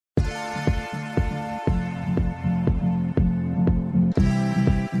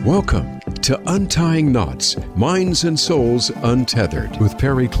Welcome to Untying Knots, Minds and Souls Untethered with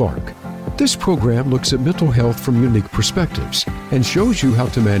Perry Clark. This program looks at mental health from unique perspectives and shows you how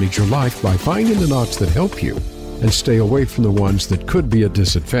to manage your life by finding the knots that help you and stay away from the ones that could be a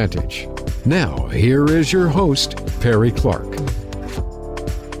disadvantage. Now, here is your host, Perry Clark.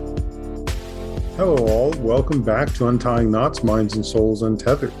 Hello all, welcome back to Untying Knots, Minds and Souls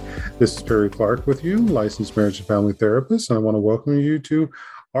Untethered. This is Perry Clark with you, licensed marriage and family therapist, and I want to welcome you to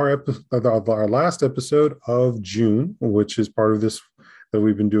our last episode of June, which is part of this that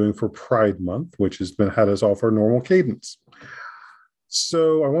we've been doing for Pride Month, which has had us off our normal cadence.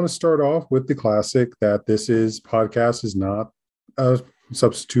 So I want to start off with the classic that podcast is not a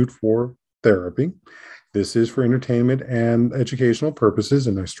substitute for therapy. This is for entertainment and educational purposes,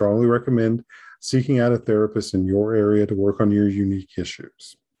 and I strongly recommend seeking out a therapist in your area to work on your unique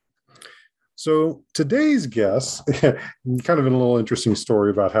issues. So today's guest, kind of a little interesting story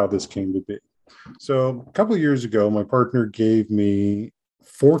about how this came to be. So a couple of years ago, my partner gave me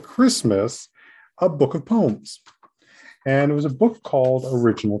for Christmas a book of poems. And it was a book called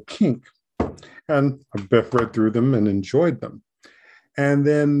Original Kink. And I read through them and enjoyed them. And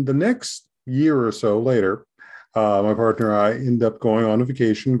then the next year or so later, my partner and I ended up going on a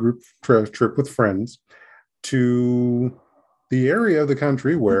vacation group trip with friends to the area of the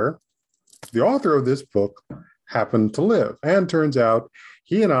country where the author of this book happened to live. And turns out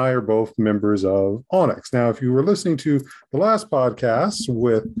he and I are both members of Onyx. Now, if you were listening to the last podcast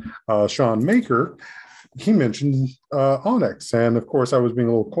with Sean Maker, he mentioned Onyx. And of course, I was being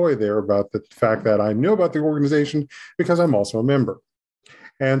a little coy there about the fact that I knew about the organization because I'm also a member.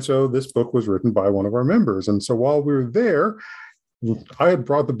 And so this book was written by one of our members. And so while we were there, I had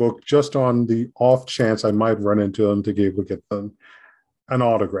brought the book just on the off chance I might run into them to be able to get them an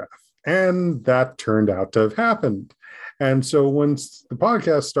autograph. And that turned out to have happened. And so when the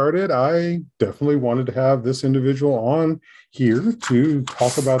podcast started, I definitely wanted to have this individual on here to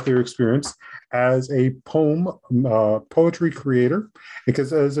talk about their experience as a poetry creator.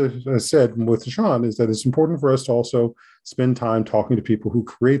 Because as I said with Sean, is that it's important for us to also spend time talking to people who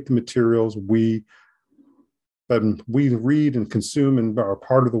create the materials we read and consume and are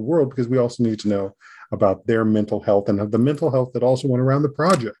part of the world, because we also need to know about their mental health and the mental health that also went around the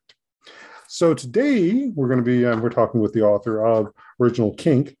project. So today we're talking with the author of Original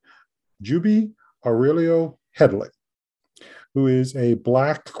Kink, Jubi Arriola-Headley, who is a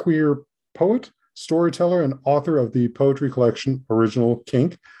Blackqueer poet, storyteller, and author of the poetry collection Original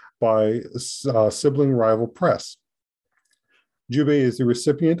Kink by sibling Rival Press. Jubi is the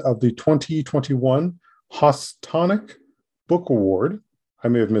recipient of the 2021 Housatonic Book Award. I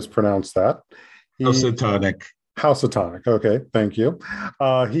may have mispronounced that. Housatonic. Okay, thank you.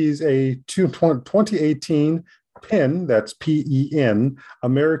 He's a 2018 PEN, that's PEN,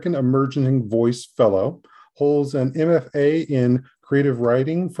 American Emerging Voice Fellow, holds an MFA in creative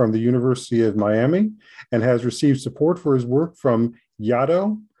writing from the University of Miami, and has received support for his work from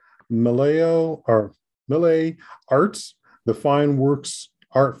Yaddo, Millet Arts, the Fine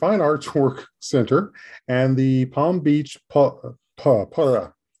Arts Work Center, and the Palm Beach Palm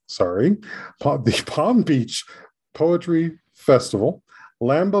Beach Poetry Festival,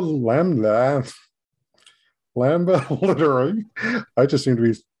 Lamba Literary. I just seem to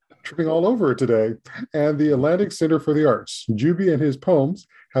be tripping all over it today. And the Atlantic Center for the Arts. Jubi and his poems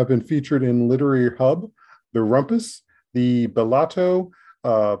have been featured in Literary Hub, The Rumpus, the Bellato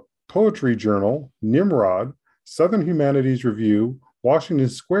Poetry Journal, Nimrod, Southern Humanities Review, Washington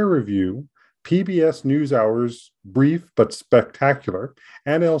Square Review, PBS NewsHour's Brief but Spectacular,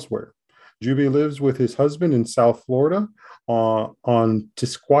 and elsewhere. Jubi lives with his husband in South Florida on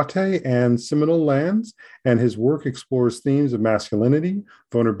Tisquate and Seminole lands, and his work explores themes of masculinity,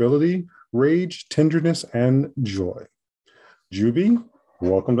 vulnerability, rage, tenderness, and joy. Jubi,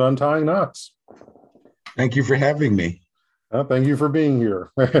 welcome to Untying Knots. Thank you for having me. Thank you for being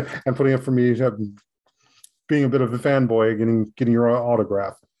here and putting up for me being a bit of a fanboy, getting your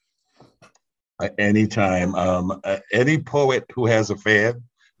autograph. Anytime. Any poet who has a fan,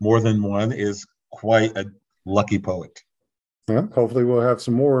 more than one, is quite a lucky poet. Yeah, hopefully we'll have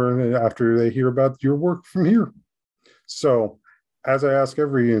some more after they hear about your work from here. So, as I ask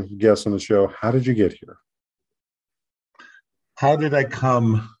every guest on the show, how did you get here? How did I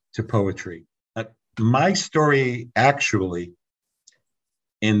come to poetry? My story, actually,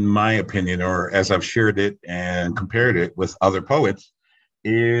 in my opinion, or as I've shared it and compared it with other poets,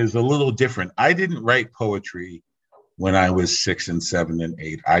 is a little different. I didn't write poetry when I was 6 and 7 and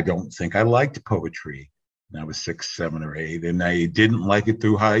 8. I don't think I liked poetry when I was 6, 7, or 8, and I didn't like it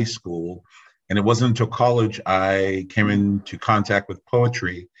through high school. And it wasn't until college I came into contact with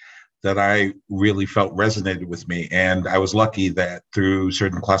poetry that I really felt resonated with me. And I was lucky that through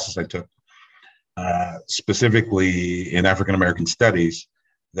certain classes I took, specifically in African American studies,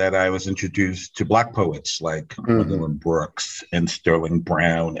 that I was introduced to Black poets like Gwendolyn Brooks and Sterling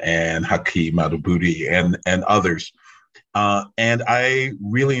Brown and Hakeem Adabudi and others. And I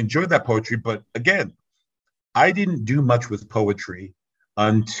really enjoyed that poetry. But again, I didn't do much with poetry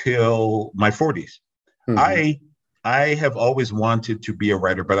until my 40s. I have always wanted to be a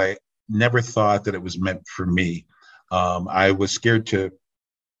writer, but I never thought that it was meant for me. I was scared to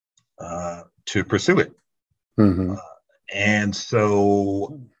pursue it. And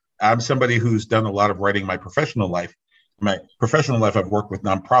so I'm somebody who's done a lot of writing in my professional life. In my professional life, I've worked with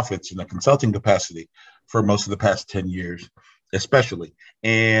nonprofits in a consulting capacity for most of the past 10 years, especially.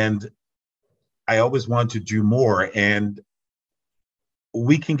 And I always wanted to do more. And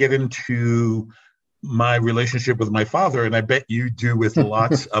we can get into my relationship with my father, and I bet you do with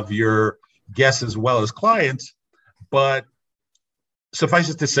lots of your guests as well as clients. But suffice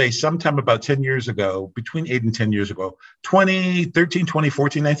it to say, sometime about 10 years ago, between 8 and 10 years ago, 2013,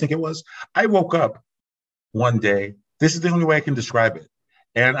 2014, I think it was, I woke up one day. This is the only way I can describe it.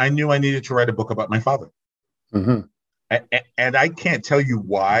 And I knew I needed to write a book about my father. And I can't tell you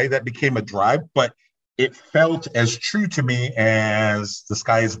why that became a drive, but it felt as true to me as the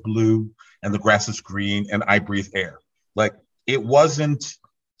sky is blue and the grass is green and I breathe air. Like, it wasn't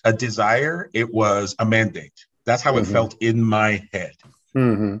a desire, it was a mandate. That's how it felt in my head.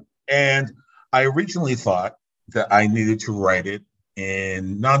 And I originally thought that I needed to write it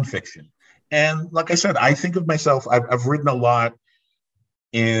in nonfiction. And like I said, I think of myself, I've written a lot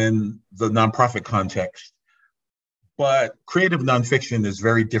in the nonprofit context, but creative nonfiction is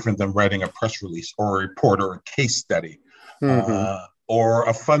very different than writing a press release or a report or a case study or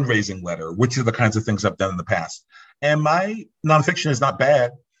a fundraising letter, which are the kinds of things I've done in the past. And my nonfiction is not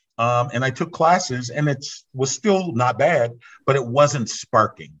bad. And I took classes and it was still not bad, but it wasn't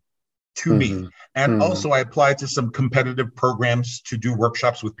sparking to me. And also I applied to some competitive programs to do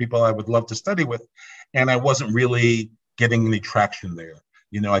workshops with people I would love to study with. And I wasn't really getting any traction there.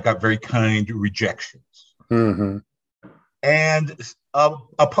 You know, I got very kind rejections. And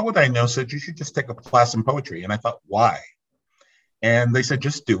a poet I know said, you should just take a class in poetry. And I thought, why? And they said,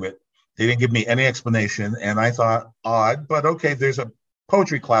 just do it. They didn't give me any explanation. And I thought, odd, but okay, there's a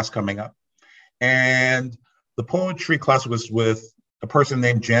poetry class coming up. And the poetry class was with a person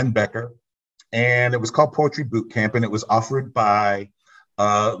named Jen Becker. And it was called Poetry Boot Camp. And it was offered by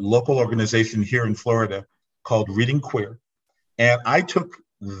a local organization here in Florida called Reading Queer. And I took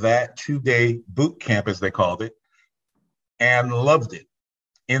that 2-day boot camp, as they called it, and loved it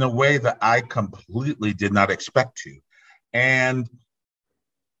in a way that I completely did not expect to. And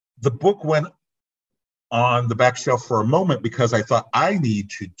the book went on the back shelf for a moment because I thought I need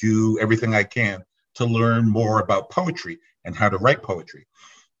to do everything I can to learn more about poetry and how to write poetry.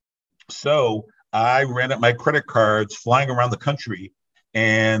 So I ran up my credit cards flying around the country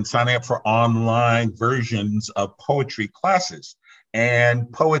and signing up for online versions of poetry classes.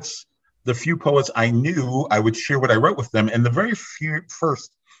 And poets, the few poets I knew, I would share what I wrote with them. And the very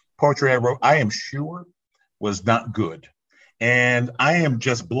first poetry I wrote, I am sure, was not good. And I am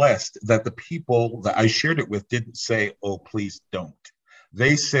just blessed that the people that I shared it with didn't say, oh, please don't.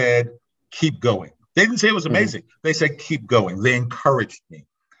 They said, keep going. They didn't say it was amazing. They said, keep going. They encouraged me.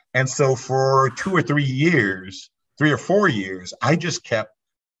 And so for 2 or 3 years, 3 or 4 years, I just kept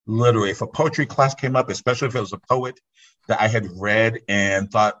literally, if a poetry class came up, especially if it was a poet that I had read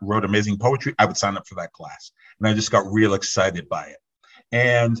and thought wrote amazing poetry, I would sign up for that class. And I just got real excited by it.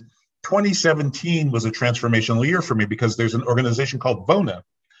 And 2017 was a transformational year for me because there's an organization called VONA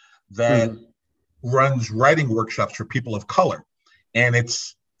that runs writing workshops for people of color. And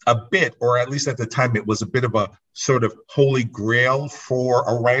it's a bit, or at least at the time, it was a bit of a sort of holy grail for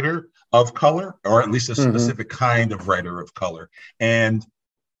a writer of color, or at least a specific kind of writer of color. And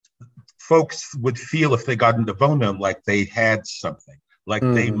folks would feel if they got into VONA like they had something, like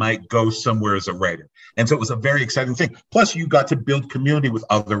they might go somewhere as a writer. And so it was a very exciting thing. Plus, you got to build community with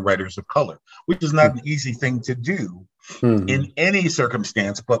other writers of color, which is not an easy thing to do in any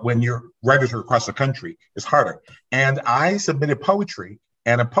circumstance. But when your writers are across the country, it's harder. And I submitted poetry,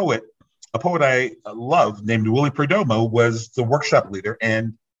 and a poet I love named Willie Perdomo was the workshop leader.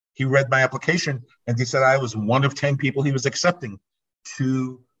 And he read my application and he said I was one of 10 people he was accepting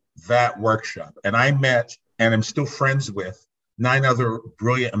to that workshop. And I met, and I'm still friends with, 9 other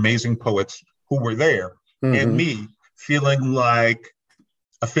brilliant, amazing poets who were there, and me feeling like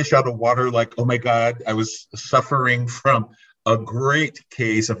a fish out of water, like, oh my God, I was suffering from a great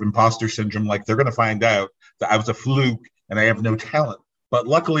case of imposter syndrome. Like, they're going to find out that I was a fluke and I have no talent. But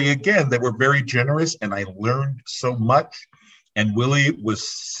luckily, again, they were very generous and I learned so much. And Willie was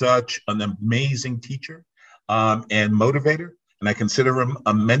such an amazing teacher and motivator. And I consider him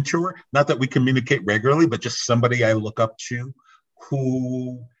a mentor. Not that we communicate regularly, but just somebody I look up to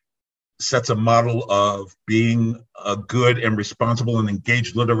who sets a model of being a good and responsible and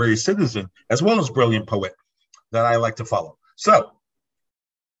engaged literary citizen, as well as brilliant poet, that I like to follow. So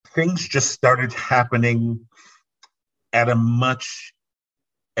things just started happening at a much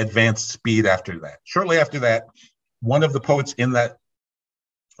advanced speed after that. Shortly after that, one of the poets in that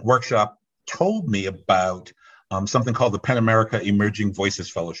workshop told me about something called the PEN America Emerging Voices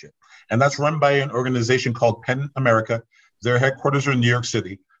Fellowship. And that's run by an organization called PEN America. Their headquarters are in New York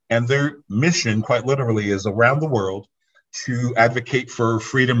City. And their mission, quite literally, is around the world to advocate for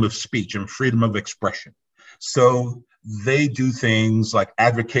freedom of speech and freedom of expression. So they do things like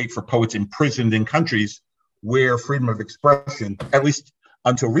advocate for poets imprisoned in countries where freedom of expression, at least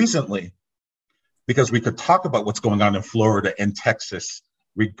until recently, because we could talk about what's going on in Florida and Texas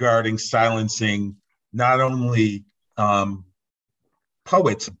regarding silencing not only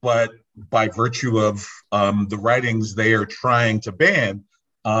poets, but by virtue of the writings they are trying to ban,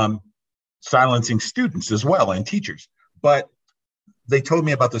 silencing students as well and teachers. But they told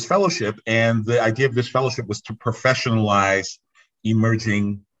me about this fellowship, and the idea of this fellowship was to professionalize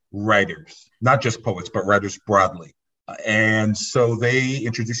emerging writers, not just poets, but writers broadly. And so they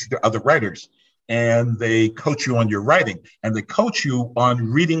introduce you to other writers, and they coach you on your writing, and they coach you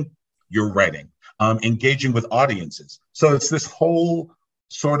on reading your writing, engaging with audiences. So it's this whole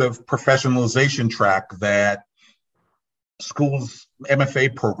sort of professionalization track that schools,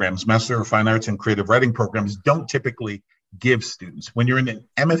 MFA programs, Master of Fine Arts and Creative Writing programs, don't typically give students. When you're in an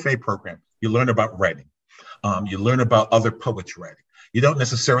MFA program, you learn about writing. You learn about other poets' writing. You don't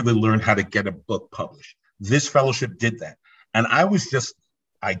necessarily learn how to get a book published. This fellowship did that. And I was just,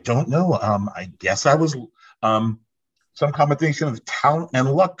 I don't know, I guess I was, some combination of talent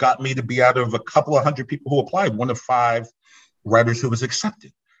and luck got me to be out of a couple of hundred people who applied, one of 5 writers who was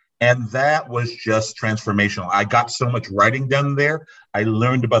accepted. And that was just transformational. I got so much writing done there. I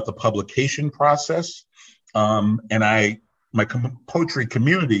learned about the publication process. And my poetry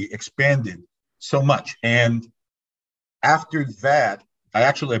community expanded so much. And after that, I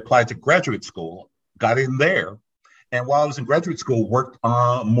actually applied to graduate school, got in there. And while I was in graduate school, worked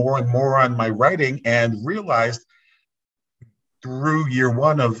more and more on my writing and realized through year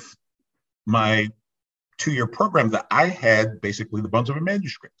 1 of my 2-year program that I had basically the bones of a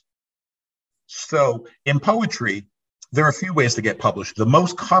manuscript. So in poetry, there are a few ways to get published. The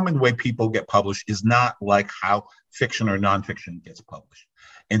most common way people get published is not like how fiction or nonfiction gets published.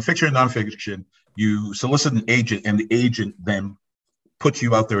 In fiction and nonfiction, you solicit an agent, and the agent then puts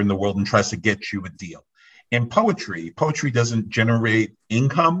you out there in the world and tries to get you a deal. In poetry, poetry doesn't generate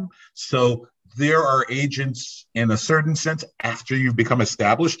income. So there are agents in a certain sense after you've become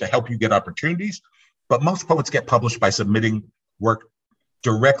established to help you get opportunities. But most poets get published by submitting work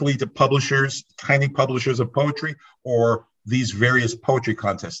directly to publishers, tiny publishers of poetry, or these various poetry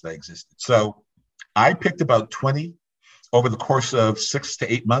contests that existed. So I picked about 20 over the course of 6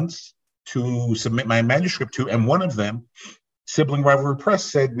 to 8 months to submit my manuscript to. And one of them, Sibling Rivalry Press,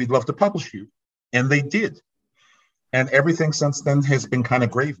 said, "We'd love to publish you." And they did. And everything since then has been kind of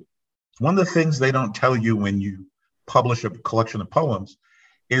gravy. One of the things they don't tell you when you publish a collection of poems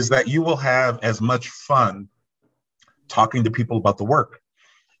is that you will have as much fun talking to people about the work.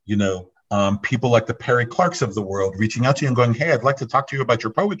 You know, people like the Perry Clarks of the world reaching out to you and going, "Hey, I'd like to talk to you about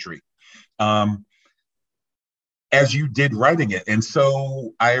your poetry," as you did writing it. And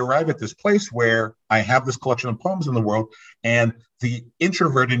so I arrive at this place where I have this collection of poems in the world, and the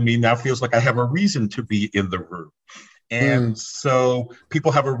introvert in me now feels like I have a reason to be in the room. And so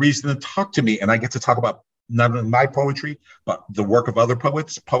people have a reason to talk to me, and I get to talk about not only my poetry, but the work of other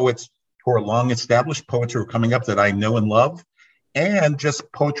poets, poets who are long established, poets who are coming up that I know and love, and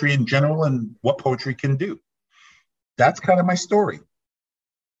just poetry in general and what poetry can do. That's kind of my story.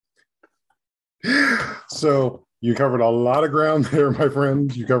 So you covered a lot of ground there, my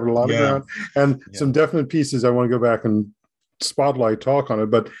friend. You covered a lot of ground, and some definite pieces. I want to go back and spotlight talk on it,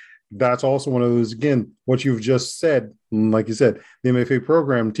 but that's also one of those, again, what you've just said, like you said, the MFA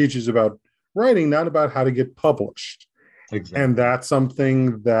program teaches about writing, not about how to get published. Exactly. And that's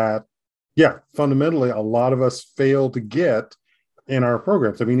something that, fundamentally, a lot of us fail to get in our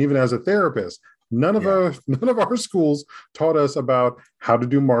programs. I mean, even as a therapist, none of our schools taught us about how to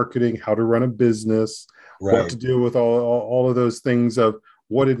do marketing, how to run a business, what to do with all of those things of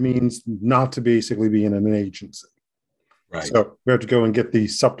what it means not to basically be in an agency. Right. So we have to go and get the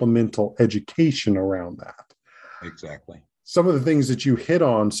supplemental education around that. Exactly. some of the things that you hit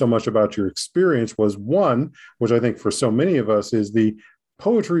on so much about your experience was one, which I think for so many of us is the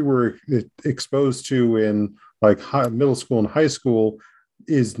poetry we're exposed to in like middle school and high school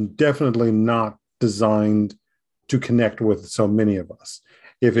is definitely not designed to connect with so many of us.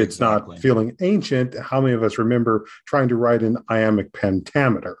 If it's not feeling ancient, how many of us remember trying to write an iambic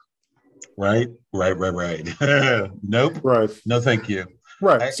pentameter? Right. Nope. Right. No, thank you.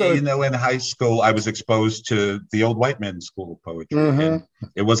 Right. So, in high school, I was exposed to the old white men's school of poetry. And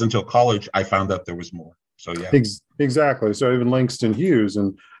it wasn't until college I found out there was more. So, yeah. Exactly. So even Langston Hughes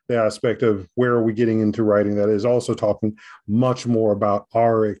and the aspect of where are we getting into writing that is also talking much more about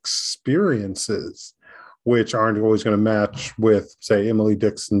our experiences, which aren't always going to match with, say, Emily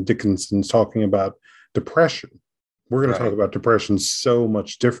Dickinson's talking about depression. We're going to talk about depression so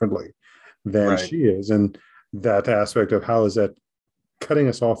much differently than she is. And that aspect of how is that cutting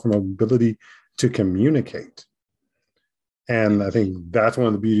us off from ability to communicate. And I think that's one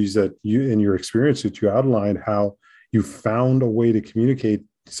of the beauties that you, in your experience that you outlined, how you found a way to communicate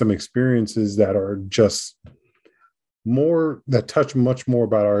some experiences that are just more, that touch much more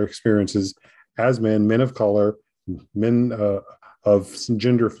about our experiences as men of color, men of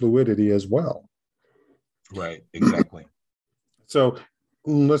gender fluidity as well. Right, exactly. So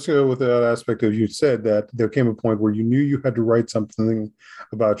let's go with that aspect of, you said that there came a point where you knew you had to write something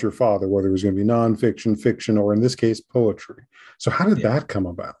about your father, whether it was going to be nonfiction, fiction, or in this case, poetry. So how did that come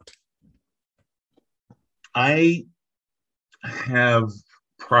about? I have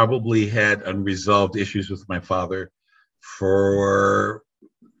probably had unresolved issues with my father for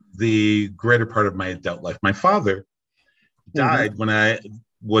the greater part of my adult life. My father died when I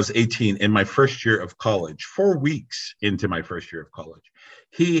was 18 in my first year of college, 4 weeks into my first year of college.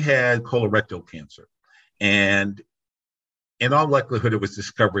 He had colorectal cancer. And in all likelihood, it was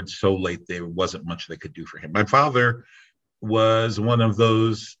discovered so late there wasn't much they could do for him. My father was one of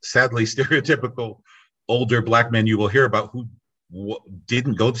those sadly stereotypical older Black men you will hear about who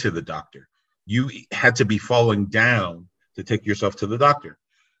didn't go to the doctor. You had to be falling down to take yourself to the doctor.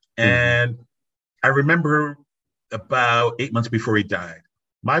 And I remember about 8 months before he died,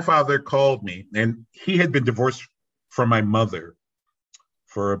 my father called me, and he had been divorced from my mother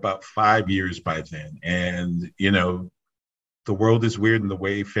for about 5 years by then. And, you know, the world is weird and the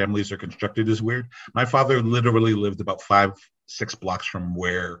way families are constructed is weird. My father literally lived about 5-6 blocks from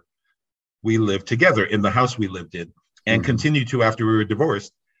where we lived together in the house we lived in, and continued to after we were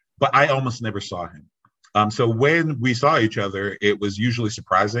divorced, but I almost never saw him. So when we saw each other, it was usually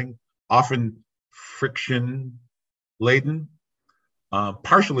surprising, often friction laden,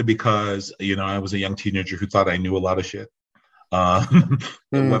 partially because, you know, I was a young teenager who thought I knew a lot of shit,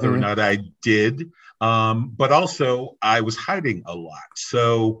 whether or not I did, but also I was hiding a lot.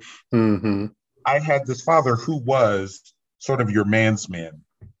 So I had this father who was sort of your man's man,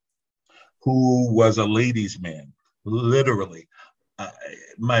 who was a ladies' man, literally.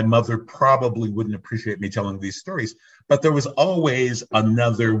 My mother probably wouldn't appreciate me telling these stories, but there was always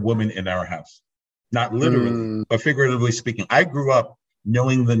another woman in our house, not literally, but figuratively speaking. I grew up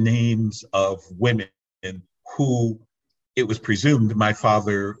knowing the names of women who it was presumed my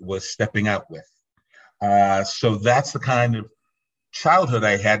father was stepping out with. So that's the kind of childhood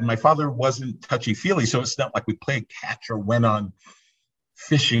I had. And my father wasn't touchy-feely, so it's not like we played catch or went on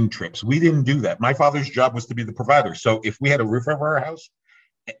fishing trips. We didn't do that. My father's job was to be the provider. So if we had a roof over our house,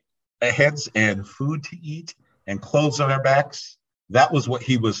 heads and food to eat and clothes on our backs, that was what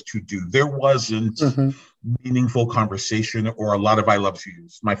he was to do. There wasn't meaningful conversation or a lot of I love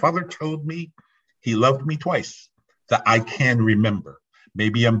yous. My father told me he loved me twice that I can remember.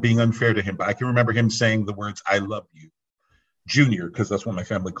 Maybe I'm being unfair to him, but I can remember him saying the words, I love you. Junior, because that's what my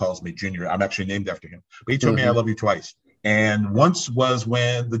family calls me, Junior. I'm actually named after him. But he told me I love you twice. And once was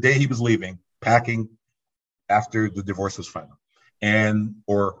when the day he was leaving, packing after the divorce was final, and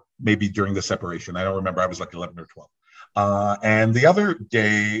or maybe during the separation. I don't remember. I was like 11 or 12. And the other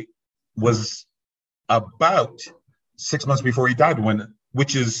day was about 6 months before he died,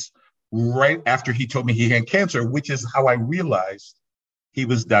 which is right after he told me he had cancer, which is how I realized he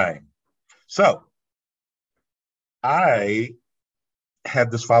was dying. So I had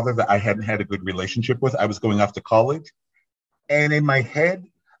this father that I hadn't had a good relationship with. I was going off to college. And in my head,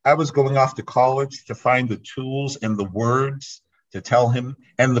 I was going off to college to find the tools and the words to tell him,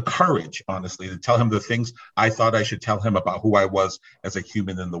 and the courage, honestly, to tell him the things I thought I should tell him about who I was as a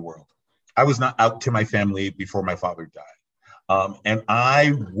human in the world. I was not out to my family before my father died. And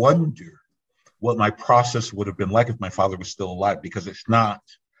I wonder what my process would have been like if my father was still alive, because it's not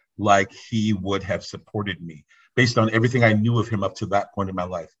like he would have supported me based on everything I knew of him up to that point in my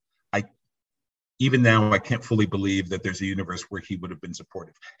life. even now, I can't fully believe that there's a universe where he would have been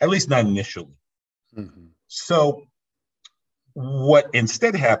supportive, at least not initially. Mm-hmm. So what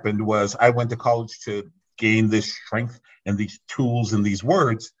instead happened was I went to college to gain this strength and these tools and these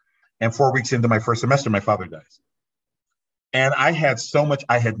words. And 4 weeks into my first semester, my father dies. And I had so much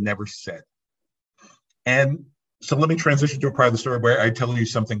I had never said. And so let me transition to a part of the story where I tell you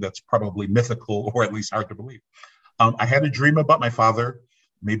something that's probably mythical or at least hard to believe. I had a dream about my father,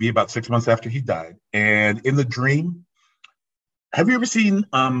 maybe about 6 months after he died. And in the dream, have you ever seen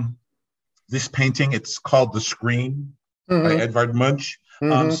this painting? It's called The Scream by Edvard Munch.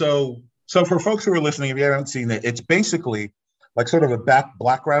 So for folks who are listening, if you haven't seen it, it's basically like sort of a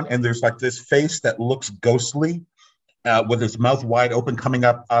background, and there's like this face that looks ghostly with its mouth wide open, coming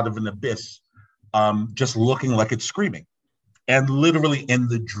up out of an abyss, just looking like it's screaming. And literally in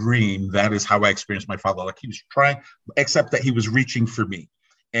the dream, that is how I experienced my father. Like he was trying, except that he was reaching for me.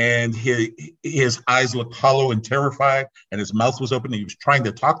 And his eyes looked hollow and terrified, and his mouth was open, and he was trying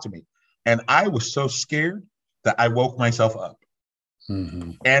to talk to me. And I was so scared that I woke myself up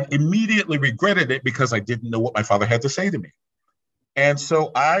and immediately regretted it because I didn't know what my father had to say to me. And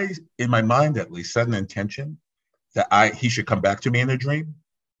so I, in my mind at least, set an intention that he should come back to me in a dream.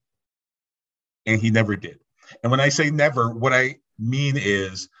 And he never did. And when I say never, what I mean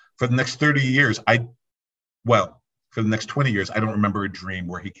is for the next 30 years, for the next 20 years, I don't remember a dream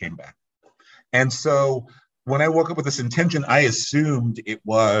where he came back. And so when I woke up with this intention, I assumed it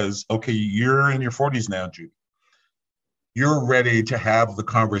was, okay, you're in your 40s now, Jubi. You're ready to have the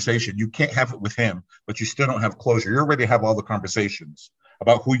conversation. You can't have it with him, but you still don't have closure. You're ready to have all the conversations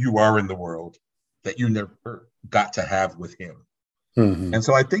about who you are in the world that you never got to have with him. And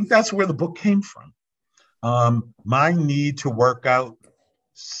so I think that's where the book came from. My need to work out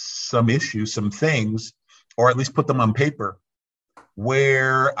some issues, some things, or at least put them on paper,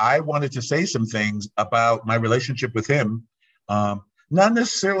 where I wanted to say some things about my relationship with him, not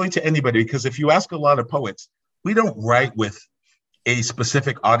necessarily to anybody, because if you ask a lot of poets, we don't write with a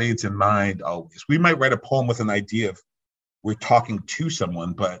specific audience in mind always. We might write a poem with an idea of we're talking to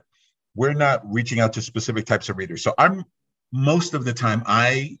someone, but we're not reaching out to specific types of readers. So most of the time,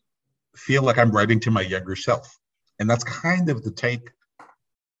 I feel like I'm writing to my younger self. And that's kind of the take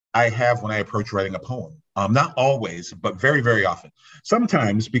I have when I approach writing a poem. Not always, but very, very often.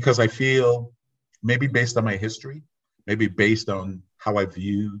 Sometimes because I feel maybe based on my history, maybe based on how I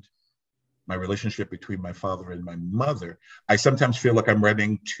viewed my relationship between my father and my mother, I sometimes feel like I'm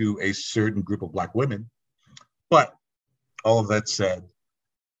writing to a certain group of Black women. But all of that said,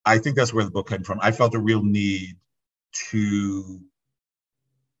 I think that's where the book came from. I felt a real need to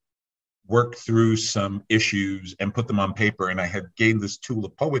work through some issues and put them on paper. And I had gained this tool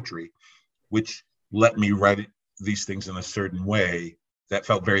of poetry, which let me write these things in a certain way that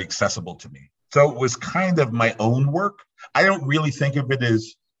felt very accessible to me. So it was kind of my own work. I don't really think of it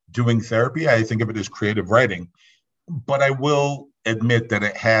as doing therapy. I think of it as creative writing. But I will admit that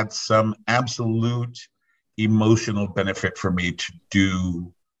it had some absolute emotional benefit for me to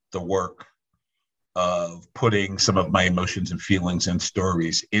do the work of putting some of my emotions and feelings and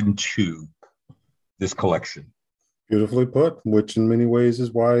stories into this collection. Beautifully put, which in many ways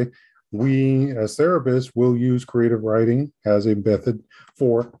is why we as therapists will use creative writing as a method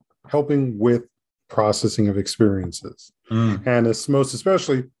for helping with processing of experiences. And it's most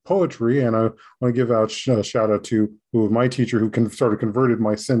especially poetry. And I want to give out a shout out to my teacher who sort of converted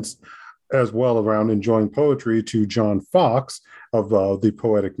my sense as well around enjoying poetry, to John Fox of the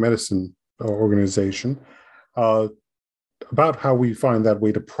Poetic Medicine organization, about how we find that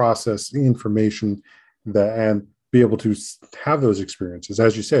way to process the information and be able to have those experiences.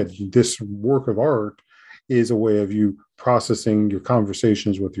 As you said, this work of art is a way of you processing your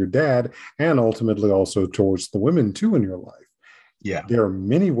conversations with your dad and ultimately also towards the women too in your life. Yeah. There are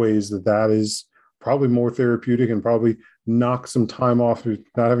many ways that is probably more therapeutic and probably knock some time off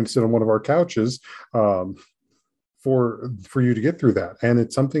not having to sit on one of our couches for you to get through that. And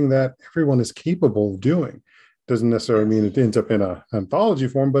it's something that everyone is capable of doing. Doesn't necessarily mean it ends up in an anthology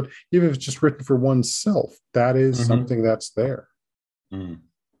form, but even if it's just written for oneself, that is something that's there.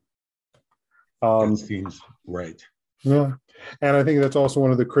 That seems right. Yeah. And I think that's also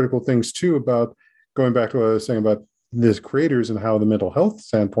one of the critical things too about going back to what I was saying about this creators and how the mental health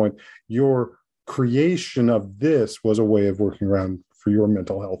standpoint, your creation of this was a way of working around for your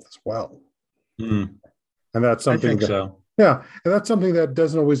mental health as well. And that's something and that's something that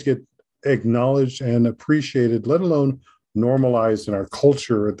doesn't always get acknowledged and appreciated, let alone normalized in our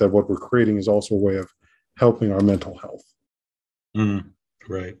culture, that what we're creating is also a way of helping our mental health.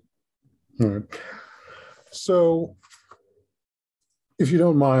 Right. All right. So if you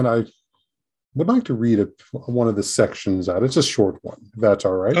don't mind, I would like to read one of the sections out. It's a short one, if that's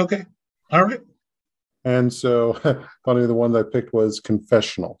all right. Okay. All right. And so, funny, the one that I picked was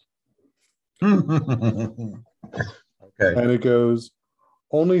confessional. Okay. And it goes,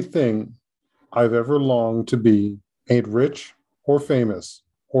 only thing I've ever longed to be ain't rich or famous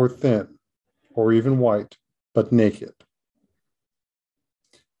or thin or even white, but naked.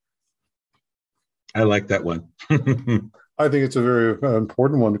 I like that one. I think it's a very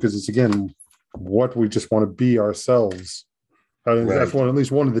important one because it's, again, what we just want to be ourselves. I think that's at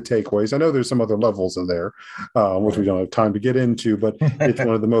least one of the takeaways. I know there's some other levels in there, which we don't have time to get into, but it's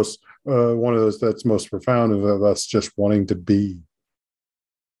one of the most, one of those that's most profound of us just wanting to be.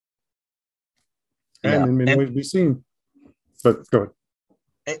 And in many ways we've seen, but go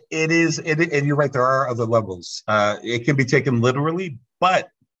ahead. It is, and you're right, there are other levels. It can be taken literally, but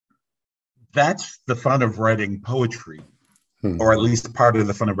that's the fun of writing poetry. Or at least part of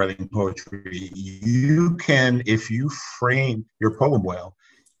the fun of writing poetry. You can, if you frame your poem well,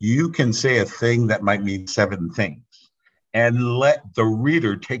 you can say a thing that might mean 7 things and let the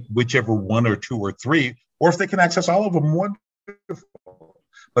reader take whichever 1 or 2 or 3, or if they can access all of them, wonderful,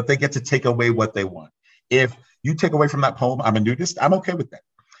 but they get to take away what they want. If you take away from that poem, I'm a nudist, I'm okay with that.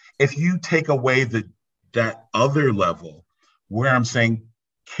 If you take away that other level where I'm saying,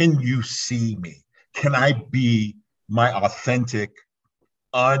 can you see me? Can I be my authentic,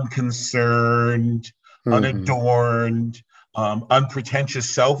 unconcerned, unadorned, unpretentious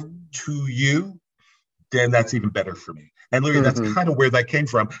self to you, then that's even better for me. And literally, that's kind of where that came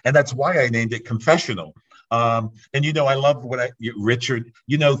from. And that's why I named it Confessional. And, I love Richard,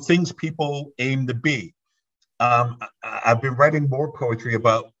 things people aim to be. I've been writing more poetry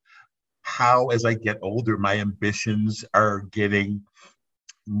about how, as I get older, my ambitions are getting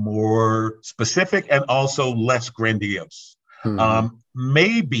more specific and also less grandiose.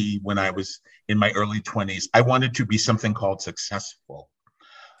 Maybe when I was in my early 20s, I wanted to be something called successful.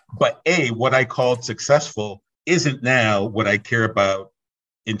 But what I called successful isn't now what I care about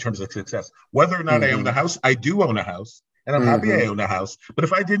in terms of success. Whether or not I own a house, I do own a house, and I'm happy I own a house. But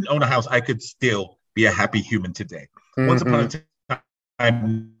if I didn't own a house, I could still be a happy human today. Once upon a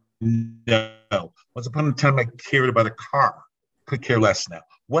time, no. Once upon a time, I cared about a car. Could care less now.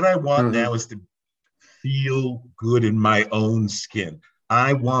 What I want now is to feel good in my own skin.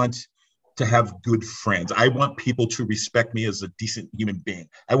 I want to have good friends. I want people to respect me as a decent human being.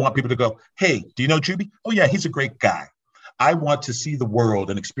 I want people to go, hey, do you know Jubi? Oh yeah, he's a great guy. I want to see the world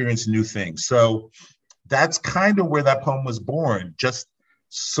and experience new things. So that's kind of where that poem was born, just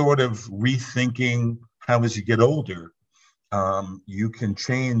sort of rethinking how as you get older, you can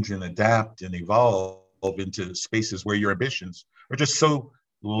change and adapt and evolve into spaces where your ambitions are just so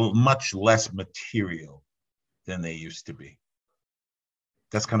much less material than they used to be.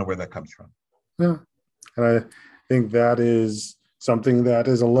 That's kind of where that comes from. Yeah. And I think that is something that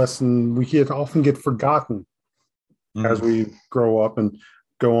is a lesson we often get forgotten as we grow up and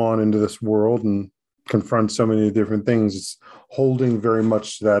go on into this world and confront so many different things. It's holding very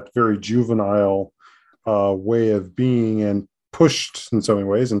much that very juvenile way of being and pushed in so many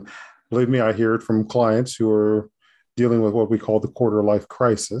ways. And believe me, I hear it from clients who are dealing with what we call the quarter life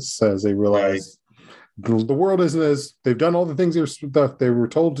crisis as they realize the world isn't as they've done all the things they were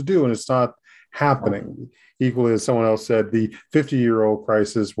told to do, and it's not happening. Equally, as someone else said, the 50-year-old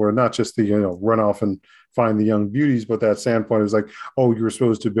crisis, where not just the run off and find the young beauties, but that standpoint is like, oh, you were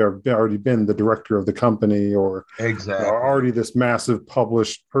supposed to have already been the director of the company, or already this massive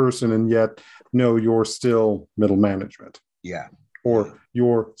published person, and yet no, you're still middle management. Yeah. Or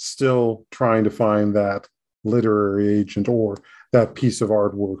you're still trying to find that literary agent or that piece of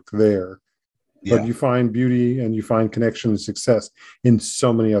artwork there. Yeah. But you find beauty and you find connection and success in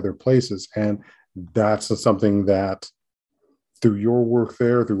so many other places. And that's something that through your work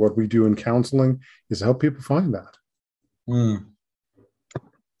there, through what we do in counseling, is to help people find that.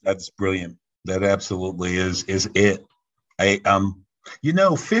 That's brilliant. That absolutely is it.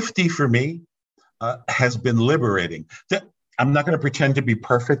 50 for me has been liberating. I'm not going to pretend to be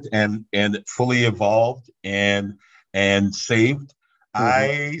perfect and fully evolved and saved.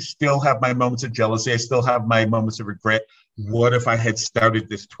 I still have my moments of jealousy. I still have my moments of regret. What if I had started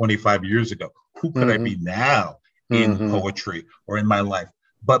this 25 years ago? Who could I be now in poetry or in my life?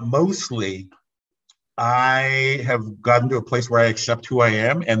 But mostly, I have gotten to a place where I accept who I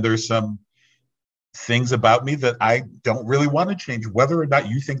am, and there's some things about me that I don't really want to change, whether or not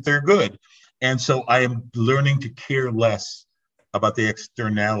you think they're good. And so I am learning to care less about the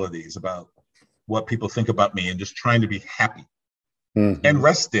externalities, about what people think about me, and just trying to be happy. And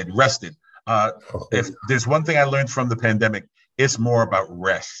rested. If there's one thing I learned from the pandemic, it's more about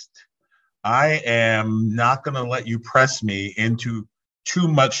rest. I am not going to let you press me into too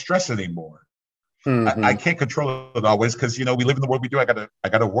much stress anymore. I can't control it always because, we live in the world we do. I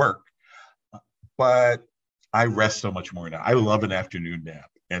gotta work, but I rest so much more now. I love an afternoon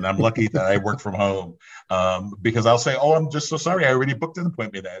nap, and I'm lucky that I work from home because I'll say, "Oh, I'm just so sorry. I already booked an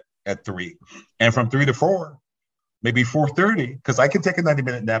appointment at 3, and from 3 to 4, maybe 4:30, because I can take a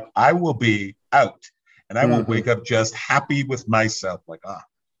 90-minute nap. I will be out, and I will wake up just happy with myself, like,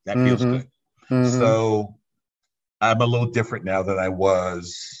 that feels good." So I'm a little different now than I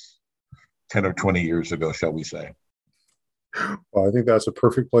was 10 or 20 years ago, shall we say. Well, I think that's a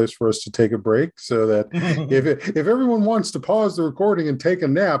perfect place for us to take a break so that if everyone wants to pause the recording and take a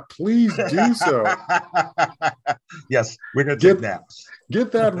nap, please do so. Yes, we're going to take naps.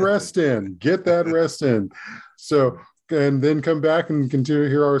 Get that rest in. Get that rest in. So, and then come back and continue to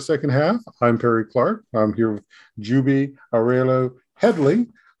hear our second half. I'm Perry Clark. I'm here with Jubi Arriola-Headley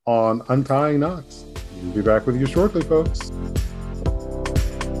on Untying Knots. We'll be back with you shortly, folks.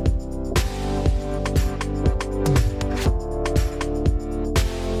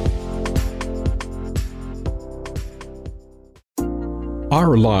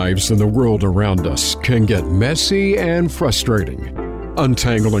 Our lives and the world around us can get messy and frustrating.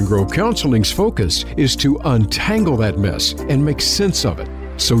 Untangle and Grow Counseling's focus is to untangle that mess and make sense of it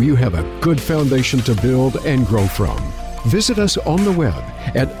so you have a good foundation to build and grow from. Visit us on the web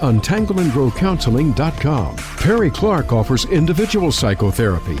at untangleandgrowcounseling.com. Perry Clark offers individual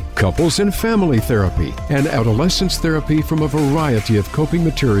psychotherapy, couples and family therapy, and adolescence therapy from a variety of coping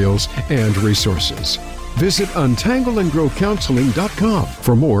materials and resources. Visit untangleandgrowcounseling.com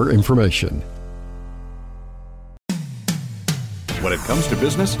for more information. When it comes to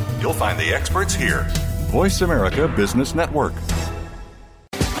business, you'll find the experts here. Voice America Business Network.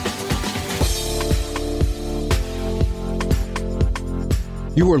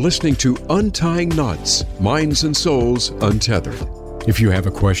 You are listening to Untying Knots, Minds and Souls Untethered. If you have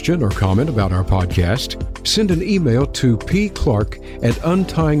a question or comment about our podcast, send an email to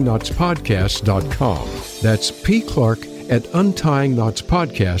pclark@untyingknotspodcast.com. That's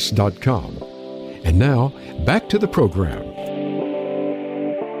pclark@untyingknotspodcast.com. And now, back to the program.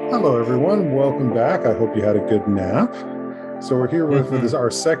 Hello, everyone. Welcome back. I hope you had a good nap. So we're here with this, our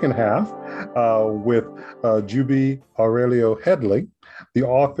second half with Jubi Arriola-Headley, the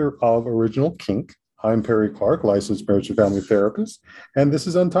author of original Kink. I'm Perry Clark, licensed marriage and family therapist, and this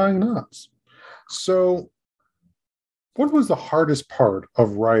is Untying Knots. So what was the hardest part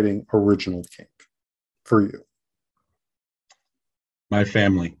of writing original Kink for you? My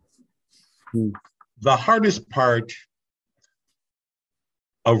family. The hardest part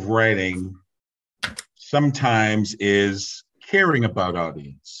of writing sometimes is caring about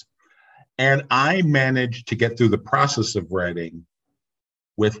audience. And I managed to get through the process of writing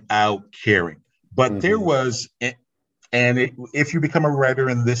without caring. But there was, if you become a writer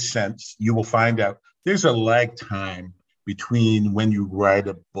in this sense, you will find out there's a lag time between when you write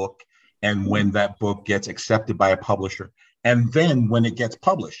a book and when that book gets accepted by a publisher, and then when it gets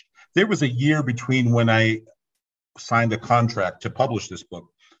published. There was a year between when I signed a contract to publish this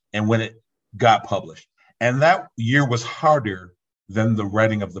book and when it got published. And that year was harder than the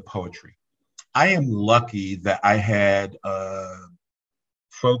writing of the poetry. I am lucky that I had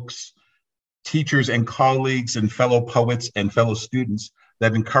folks, teachers and colleagues and fellow poets and fellow students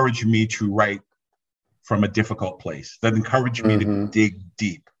that encouraged me to write from a difficult place, that encouraged me to dig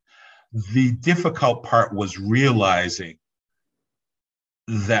deep. The difficult part was realizing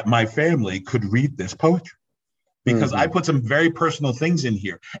that my family could read this poetry because I put some very personal things in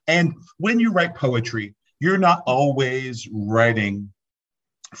here. And when you write poetry, you're not always writing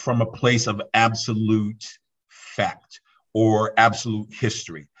from a place of absolute fact or absolute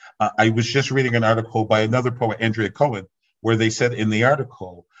history. I was just reading an article by another poet, Andrea Cohen, where they said in the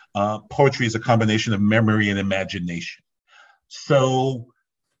article, poetry is a combination of memory and imagination. So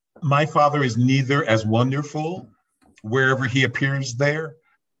my father is neither as wonderful wherever he appears there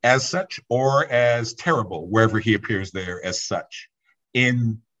as such, or as terrible wherever he appears there as such.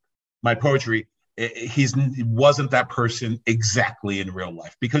 In my poetry, he wasn't that person exactly in real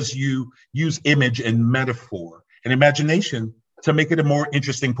life, because you use image and metaphor and imagination to make it a more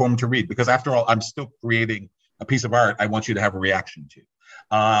interesting poem to read. Because after all, I'm still creating a piece of art I want you to have a reaction to.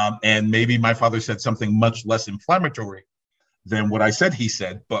 And maybe my father said something much less inflammatory than what I said he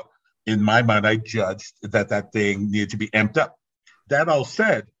said, but in my mind, I judged that that thing needed to be amped up. That all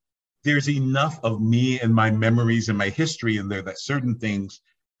said, there's enough of me and my memories and my history in there that certain things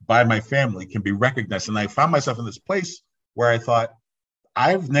by my family can be recognized. And I found myself in this place where I thought,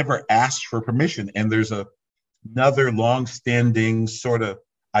 I've never asked for permission. And there's another long-standing sort of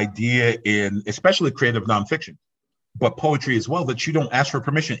idea in especially creative nonfiction, but poetry as well, that you don't ask for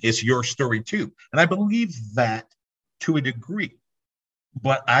permission. It's your story too. And I believe that to a degree,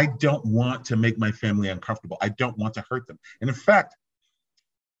 but I don't want to make my family uncomfortable. I don't want to hurt them. And in fact,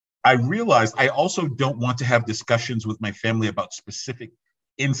 I realized I also don't want to have discussions with my family about specific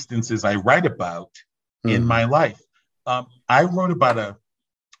instances I write about in my life. I wrote about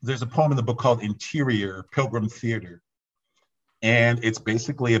there's a poem in the book called Interior, Pilgrim Theater. And it's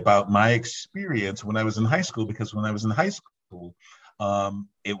basically about my experience when I was in high school, because when I was in high school,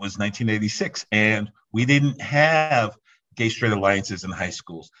 it was 1986, and we didn't have gay straight alliances in high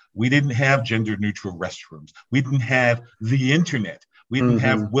schools. We didn't have gender neutral restrooms. We didn't have the internet. We didn't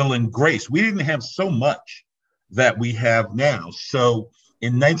have Will and Grace. We didn't have so much that we have now. So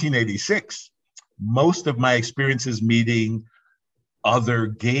in 1986, most of my experiences meeting other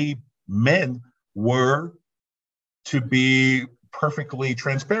gay men were, to be perfectly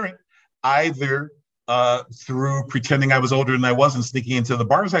transparent, either through pretending I was older than I was and sneaking into the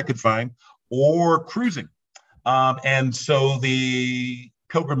bars I could find, or cruising. And so the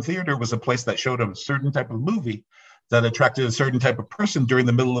Pilgrim Theater was a place that showed a certain type of movie that attracted a certain type of person during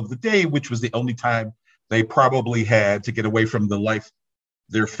the middle of the day, which was the only time they probably had to get away from the life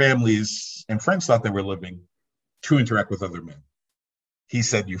their families and friends thought they were living to interact with other men. He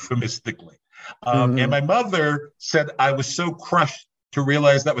said euphemistically. And my mother said I was so crushed to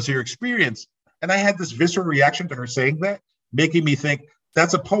realize that was her experience. And I had this visceral reaction to her saying that, making me think,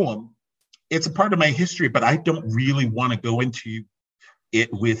 that's a poem. It's a part of my history, but I don't really want to go into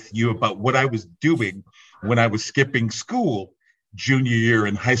it with you about what I was doing when I was skipping school junior year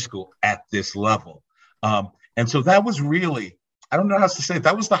in high school at this level. And so that was really, I don't know how to say it,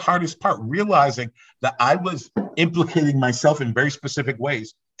 that was the hardest part, realizing that I was implicating myself in very specific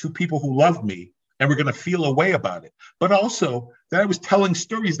ways to people who loved me and were going to feel a way about it. But also that I was telling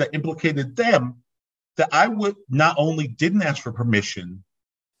stories that implicated them, that I would not only didn't ask for permission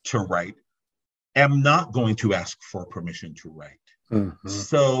to write, am not going to ask for permission to write.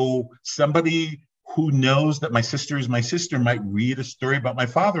 So somebody who knows that my sister is my sister might read a story about my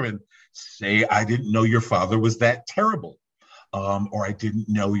father and say, I didn't know your father was that terrible. Or I didn't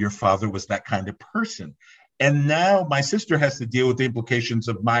know your father was that kind of person. And now my sister has to deal with the implications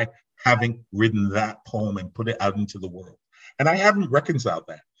of my having written that poem and put it out into the world. And I haven't reconciled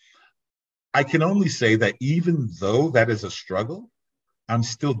that. I can only say that even though that is a struggle, I'm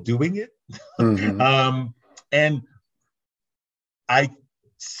still doing it. And I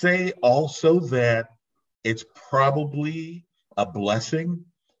say also that it's probably a blessing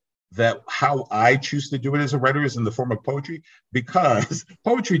that how I choose to do it as a writer is in the form of poetry, because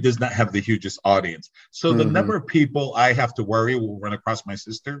poetry does not have the hugest audience. So the number of people I have to worry will run across my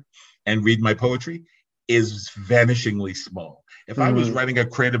sister and read my poetry is vanishingly small. If I was writing a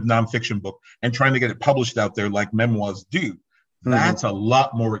creative nonfiction book and trying to get it published out there like memoirs do, that's a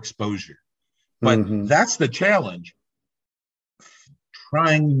lot more exposure. But that's the challenge.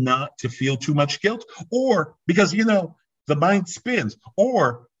 Trying not to feel too much guilt, or because, you know, the mind spins,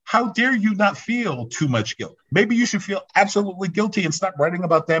 or how dare you not feel too much guilt? Maybe you should feel absolutely guilty and stop writing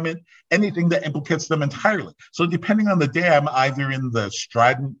about them and anything that implicates them entirely. So depending on the day, I'm either in the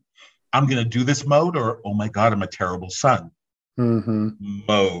strident, I'm going to do this mode, or, oh my God, I'm a terrible son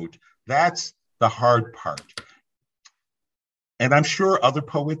mode. That's the hard part. And I'm sure other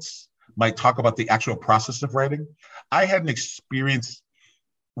poets might talk about the actual process of writing. I had an experience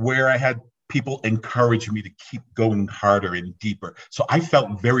where I had people encourage me to keep going harder and deeper. So I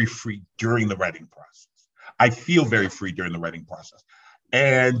felt very free during the writing process. I feel very free during the writing process.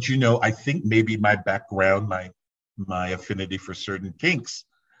 And, you know, I think maybe my background, my affinity for certain kinks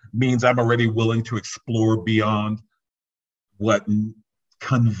means I'm already willing to explore beyond what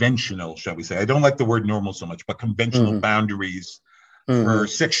conventional, shall we say. I don't like the word normal so much, but conventional boundaries for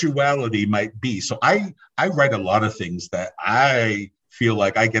sexuality might be. So I write a lot of things that I feel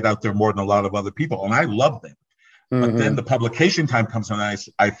like I get out there more than a lot of other people, and I love them. But then the publication time comes and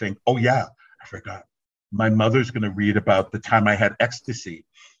I think, oh yeah, I forgot. My mother's going to read about the time I had ecstasy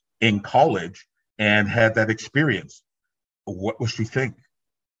in college and had that experience. What will she think?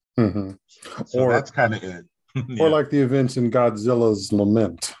 So that's kind of it. Or like the events in Godzilla's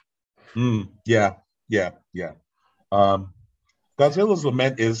Lament. Yeah. Godzilla's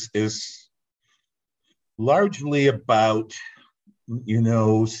Lament is largely about, you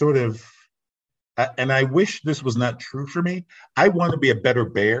know, sort of, and I wish this was not true for me. I want to be a better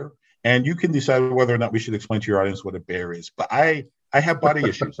bear, and you can decide whether or not we should explain to your audience what a bear is. But I have body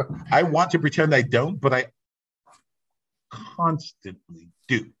issues. I want to pretend I don't, but I constantly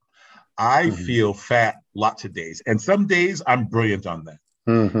do. I feel fat lots of days, and some days I'm brilliant on that.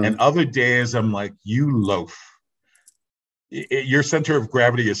 And other days I'm like, you loaf. Your center of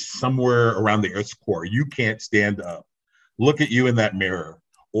gravity is somewhere around the Earth's core. You can't stand up. Look at you in that mirror.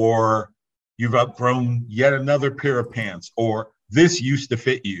 Or you've outgrown yet another pair of pants. Or this used to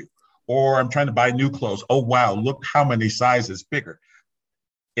fit you. Or I'm trying to buy new clothes. Oh, wow, look how many sizes bigger.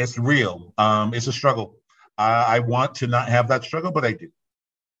 It's real. It's a struggle. I want to not have that struggle, but I do.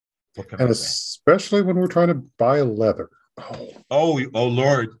 And especially when we're trying to buy leather. Oh,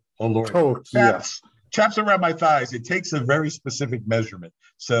 Lord. Oh, Chaps around my thighs. It takes a very specific measurement.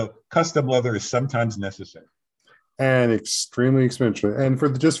 So custom leather is sometimes necessary. And extremely expensive. And for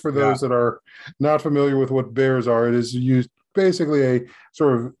those that are not familiar with what bears are, it is used basically a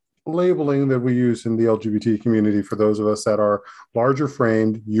sort of labeling that we use in the LGBT community for those of us that are larger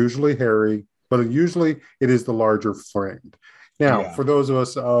framed, usually hairy, but usually it is the larger framed. Now, for those of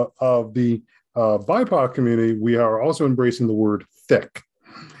us of the BIPOC community, we are also embracing the word thick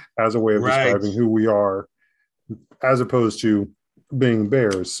as a way of describing who we are, as opposed to being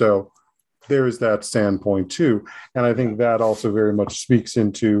bears. So there is that standpoint too. And I think that also very much speaks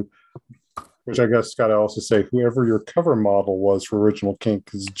into, which I guess got to also say, whoever your cover model was for Original Kink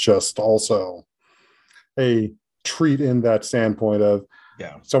is just also a treat in that standpoint of,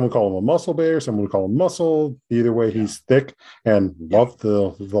 someone call him a muscle bear, someone would call him muscle. Either way, he's thick, and love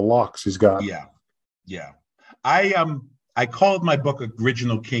the locks he's got. I called my book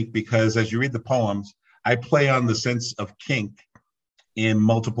Original Kink because as you read the poems, I play on the sense of kink in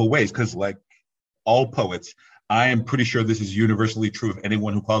multiple ways. Because like all poets, I am pretty sure this is universally true of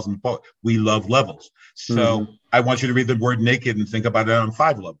anyone who calls them a poet. We love levels. So I want you to read the word naked and think about it on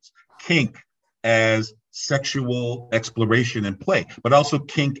 5 levels. Kink as sexual exploration and play, but also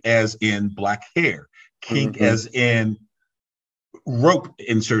kink as in black hair, kink as in rope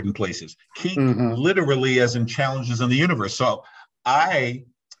in certain places, kink literally as in challenges in the universe. So I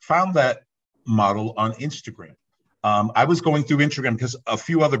found that model on Instagram. I was going through Instagram because a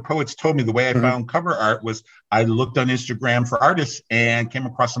few other poets told me the way I found cover art was I looked on Instagram for artists and came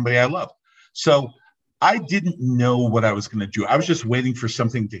across somebody I loved. So I didn't know what I was going to do. I was just waiting for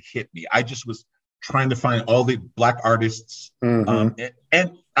something to hit me. I just was trying to find all the Black artists. And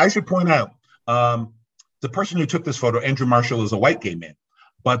I should point out, the person who took this photo, Andrew Marshall, is a white gay man,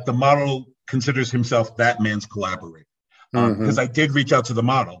 but the model considers himself that man's collaborator. Because I did reach out to the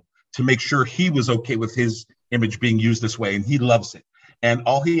model to make sure he was okay with his image being used this way, and he loves it. And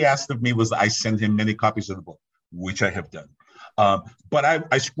all he asked of me was I send him many copies of the book, which I have done. But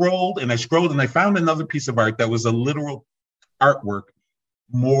I scrolled and I scrolled and I found another piece of art that was a literal artwork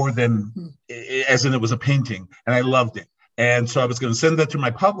more than, as in it was a painting, and I loved it. And so I was going to send that to my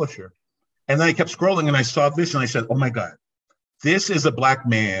publisher. And then I kept scrolling and I saw this and I said, oh my God, this is a Black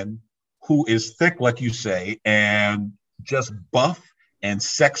man who is thick, like you say, and just buff and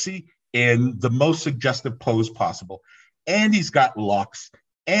sexy in the most suggestive pose possible. And he's got locks,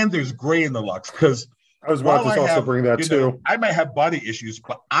 and there's gray in the locks. Because I was about to also bring that too. I might have body issues,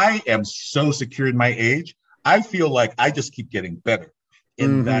 but I am so secure in my age. I feel like I just keep getting better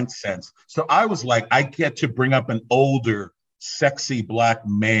in that sense. So I was like, I get to bring up an older, sexy Black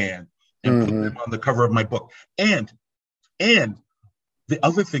man and put them on the cover of my book. And the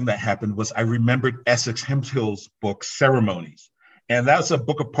other thing that happened was I remembered Essex Hemphill's book, Ceremonies. And that's a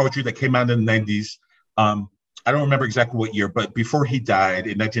book of poetry that came out in the 90s. I don't remember exactly what year, but before he died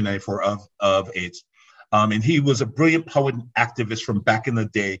in 1994 of AIDS. And he was a brilliant poet and activist from back in the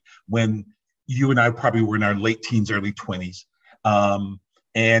day when you and I probably were in our late teens, early 20s.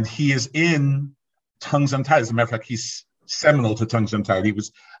 And he is in Tongues Untied. As a matter of fact, he's seminal to Tongues Untied. He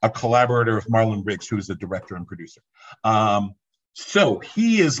was a collaborator with Marlon Riggs, who is the director and producer. So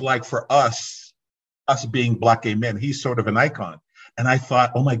he is like, for us being Black gay men, he's sort of an icon. And I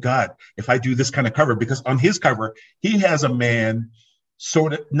thought, oh my God, if I do this kind of cover, because on his cover, he has a man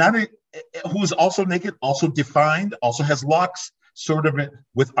sort of who is also naked, also defined, also has locks, sort of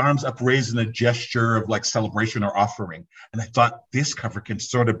with arms upraised in a gesture of like celebration or offering. And I thought this cover can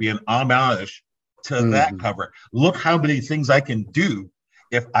sort of be an homage to that cover. Look how many things I can do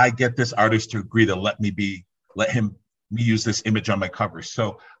if I get this artist to agree to let me use this image on my cover.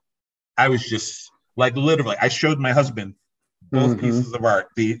 So I was just like, literally, I showed my husband both pieces of art,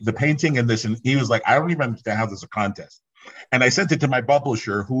 the painting and this, and he was like, I don't even understand how there's a contest. And I sent it to my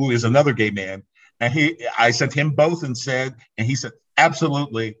publisher, who is another gay man, and I sent him both and he said,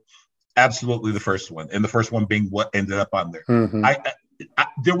 absolutely the first one, and the first one being what ended up on there.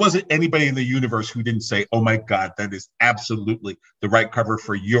 There wasn't anybody in the universe who didn't say, oh my God, that is absolutely the right cover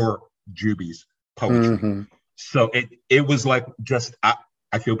for your Jubi's poetry. So it was like, just,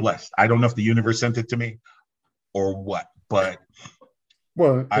 I feel blessed. I don't know if the universe sent it to me or what, but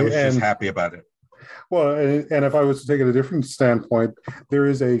Well, I was just happy about it. Well, and if I was to take it a different standpoint, there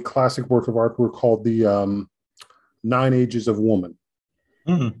is a classic work of art called the Nine Ages of Woman,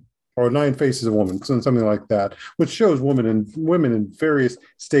 or Nine Faces of Woman, something like that, which shows women in various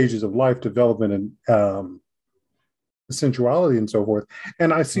stages of life development and sensuality and so forth.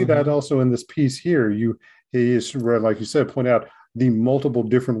 And I see that also in this piece here. He is, like you said, point out the multiple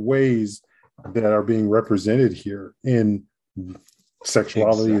different ways that are being represented here in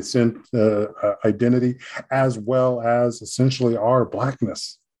sexuality, identity, as well as essentially our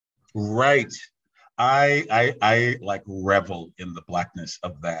Blackness. Right. I like revel in the Blackness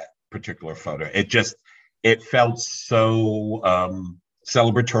of that particular photo. It felt so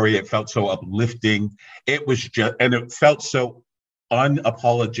celebratory. It felt so uplifting. It felt so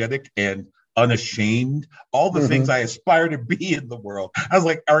unapologetic and unashamed. All the things I aspire to be in the world. I was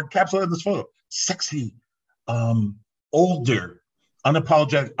like, are encapsulated in this photo. Sexy, older,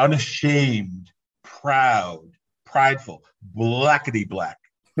 unapologetic, unashamed, proud, prideful, blackety black.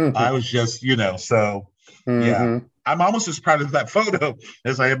 I was just, so yeah. I'm almost as proud of that photo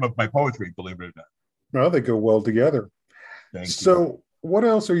as I am of my poetry, believe it or not. Well, they go well together. Thank you. So what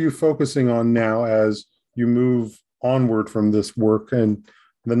else are you focusing on now as you move onward from this work and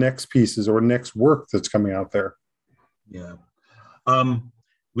the next pieces or next work that's coming out there? Yeah.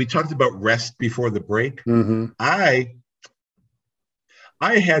 We talked about rest before the break.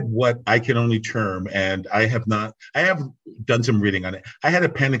 I had what I can only term, and I have done some reading on it. I had a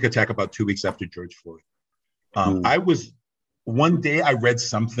panic attack about 2 weeks after George Floyd. One day I read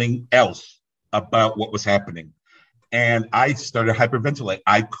something else about what was happening, and I started hyperventilating.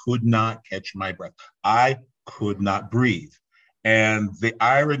 I could not catch my breath. I could not breathe. And the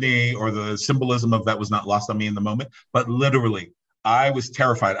irony or the symbolism of that was not lost on me in the moment, but literally, I was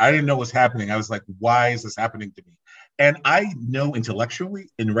terrified. I didn't know what was happening. I was like, why is this happening to me? And I know intellectually,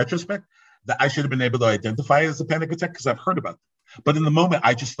 in retrospect, that I should have been able to identify it as a panic attack because I've heard about it. But in the moment,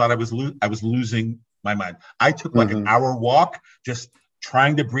 I just thought I was losing my mind. I took like an hour walk, just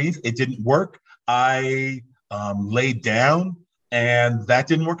trying to breathe. It didn't work. I laid down, and that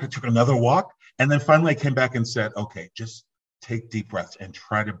didn't work. I took another walk, and then finally I came back and said, okay, just take deep breaths and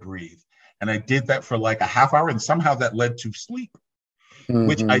try to breathe. And I did that for like a half hour, and somehow that led to sleep,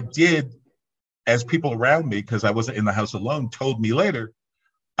 which I did as people around me, because I wasn't in the house alone, told me later,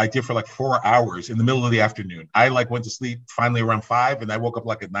 I did for like 4 hours in the middle of the afternoon. I like went to sleep finally around 5, and I woke up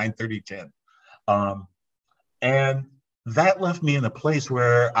like at 9:30, 10. And that left me in a place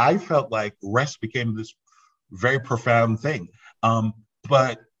where I felt like rest became this very profound thing.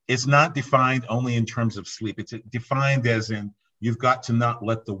 But it's not defined only in terms of sleep. It's defined as in you've got to not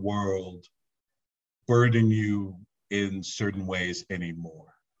let the world burden you in certain ways anymore.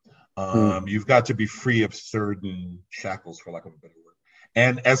 You've got to be free of certain shackles, for lack of a better word.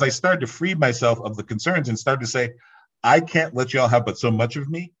 And as I started to free myself of the concerns and started to say, I can't let y'all have but so much of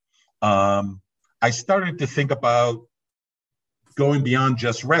me, I started to think about going beyond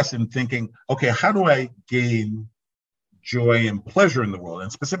just rest and thinking, okay, how do I gain joy and pleasure in the world,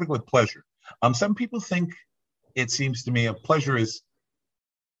 and specifically pleasure? Some people think, it seems to me, of pleasure is,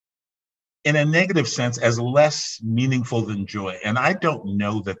 in a negative sense, as less meaningful than joy. And I don't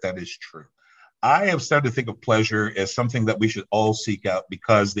know that that is true. I have started to think of pleasure as something that we should all seek out,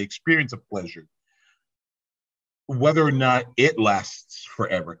 because the experience of pleasure, whether or not it lasts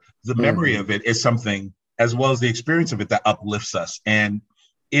forever, the memory of it is something, as well as the experience of it, that uplifts us and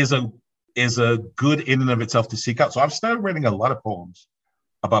is a good in and of itself to seek out. So I've started writing a lot of poems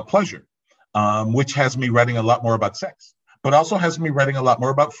about pleasure, which has me writing a lot more about sex, but also has me writing a lot more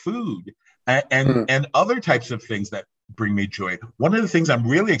about food and other types of things that bring me joy. One of the things I'm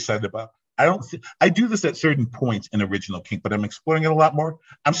really excited about, I do this at certain points in original Kink, but I'm exploring it a lot more.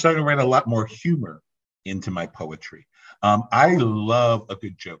 I'm starting to write a lot more humor into my poetry. I love a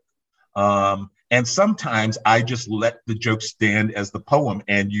good joke. And sometimes I just let the joke stand as the poem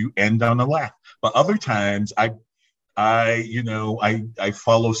and you end on a laugh. But other times I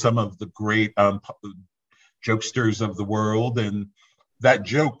follow some of the great jokesters of the world, and that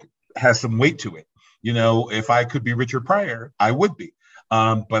joke has some weight to it. If I could be Richard Pryor, I would be.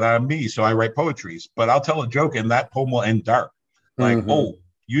 But I'm me, so I write poetries. But I'll tell a joke and that poem will end dark. Like, oh,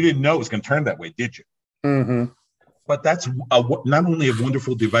 you didn't know it was going to turn that way, did you? But that's not only a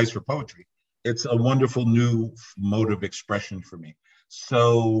wonderful device for poetry, it's a wonderful new mode of expression for me.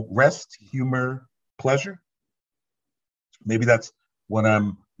 So rest, humor, pleasure, maybe that's what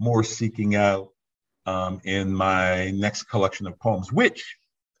I'm more seeking out in my next collection of poems, which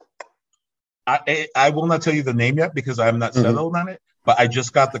I will not tell you the name yet because I'm not settled on it, but I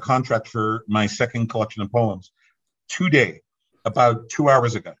just got the contract for my second collection of poems today. about 2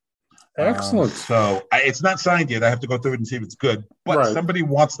 hours ago. Excellent. So it's not signed yet. I have to go through it and see if it's good. But somebody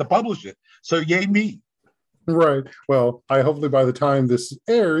wants to publish it. So yay me. Right. Well, hopefully by the time this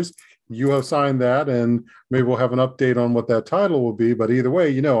airs, you have signed that, and maybe we'll have an update on what that title will be. But either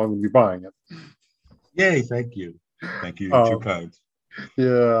way, I'm going to be buying it. Yay. Thank you. Thank you. You're too kind.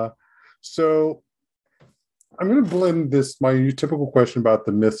 Yeah. So I'm going to blend my typical question about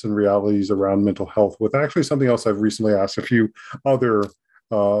the myths and realities around mental health with actually something else I've recently asked a few other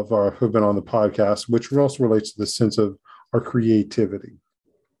who've been on the podcast, which also relates to the sense of our creativity.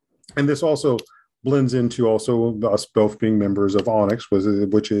 And this also blends into also us both being members of Onyx,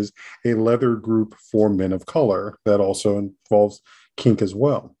 which is a leather group for men of color that also involves kink as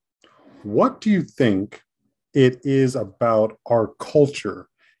well. What do you think it is about our culture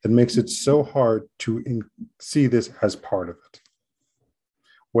that makes it so hard to see this as part of it?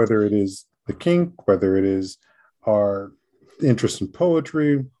 Whether it is the kink, whether it is our interest in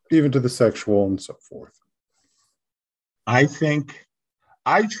poetry, even to the sexual and so forth. I think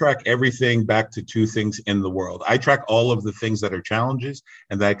I track everything back to two things in the world. I track all of the things that are challenges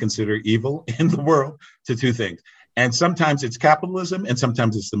and that I consider evil in the world to two things. And sometimes it's capitalism and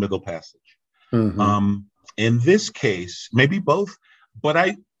sometimes it's the middle passage. Mm-hmm. In this case, maybe both, but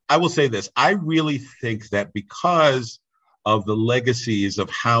I will say this. I really think that because of the legacies of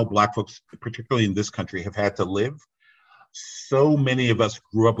how Black folks, particularly in this country, have had to live, so many of us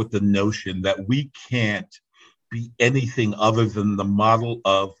grew up with the notion that we can't be anything other than the model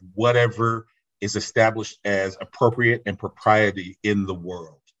of whatever is established as appropriate and propriety in the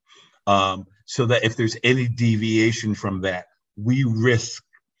world. So that if there's any deviation from that, we risk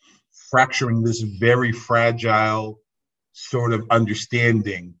fracturing this very fragile sort of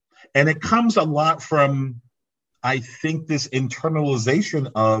understanding. And it comes a lot from, I think, this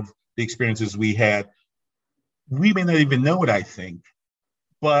internalization of the experiences we had. We may not even know it, I think,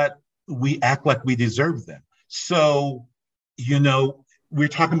 but we act like we deserve them. So, we're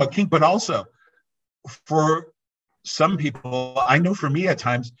talking about kink, but also for some people, I know for me at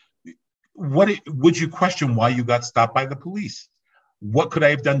times, would you question why you got stopped by the police? What could I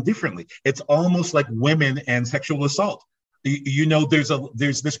have done differently? It's almost like women and sexual assault.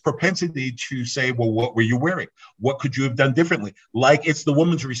 There's this propensity to say, well, what were you wearing? What could you have done differently? Like it's the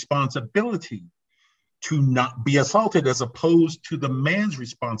woman's responsibility to not be assaulted as opposed to the man's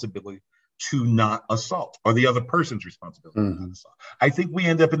responsibility to not assault, or the other person's responsibility to not assault. I think we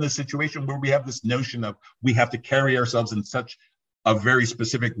end up in this situation where we have this notion of we have to carry ourselves in such a very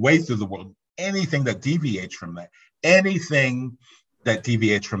specific way through the world. Anything that deviates from that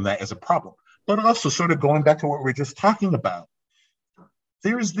is a problem. But also sort of going back to what we were just talking about,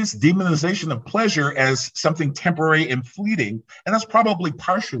 there is this demonization of pleasure as something temporary and fleeting, and that's probably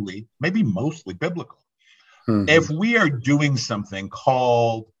partially, maybe mostly biblical. Mm-hmm. If we are doing something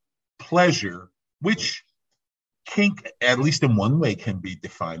called pleasure, which kink, at least in one way, can be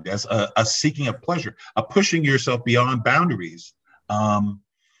defined as a seeking of pleasure, a pushing yourself beyond boundaries,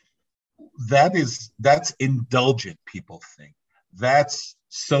 that's indulgent, people think. That's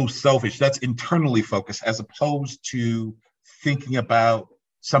so selfish. That's internally focused as opposed to thinking about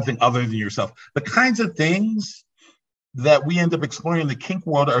something other than yourself. The kinds of things that we end up exploring in the kink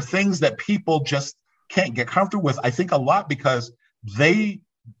world are things that people just can't get comfortable with, I think a lot because they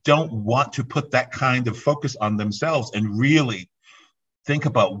don't want to put that kind of focus on themselves and really think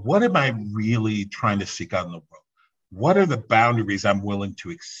about what am I really trying to seek out in the world? What are the boundaries I'm willing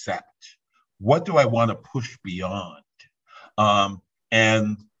to accept? What do I want to push beyond?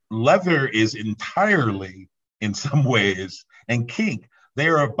 And leather is entirely, in some ways, and kink, they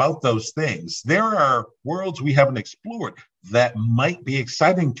are about those things. There are worlds we haven't explored that might be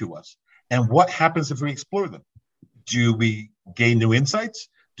exciting to us. And what happens if we explore them? Do we gain new insights?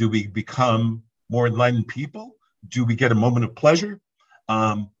 Do we become more enlightened people? Do we get a moment of pleasure?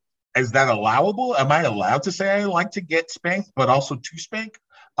 Is that allowable? Am I allowed to say I like to get spanked, but also to spank?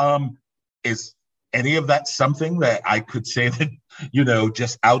 Is any of that something that I could say that,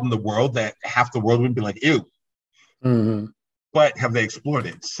 just out in the world that half the world would be like, ew. Mm-hmm. But have they explored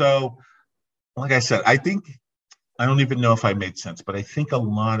it? So, like I said, I don't even know if I made sense, but I think a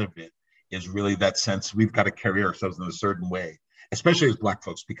lot of it is really that sense we've got to carry ourselves in a certain way, especially as Black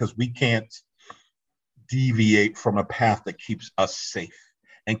folks, because we can't deviate from a path that keeps us safe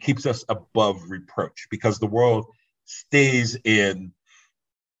and keeps us above reproach, because the world stays in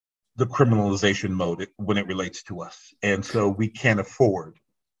the criminalization mode when it relates to us. And so we can't afford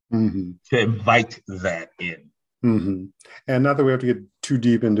to invite that in. Mm-hmm. And not that we have to get too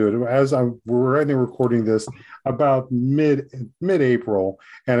deep into it. We're right now recording this about mid-April,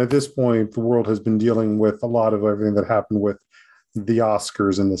 and at this point, the world has been dealing with a lot of everything that happened with the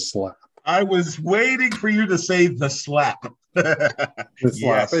Oscars and the slap. I was waiting for you to say the slap. The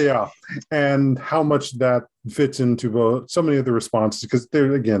slap, Yes. yeah. And how much that fits into so many of the responses, because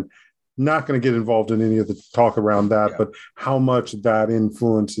they're, again, not going to get involved in any of the talk around that, but how much that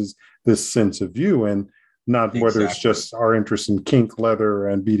influences this sense of you, and not whether it's just our interest in kink, leather,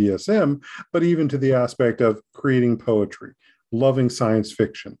 and BDSM, but even to the aspect of creating poetry, loving science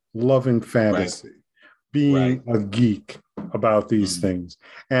fiction, loving fantasy, being a geek about these things.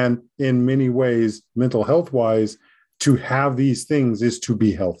 And in many ways, mental health wise, to have these things is to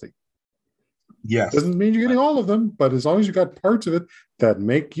be healthy. Yes. Doesn't mean you're getting all of them, but as long as you got parts of it that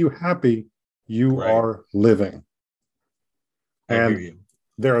make you happy, you are living. And hear you.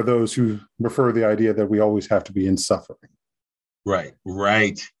 There are those who prefer the idea that we always have to be in suffering. Right.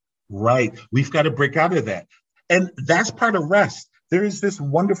 We've got to break out of that. And that's part of rest. There is this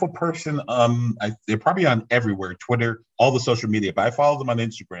wonderful person, they're probably on everywhere, Twitter, all the social media, but I follow them on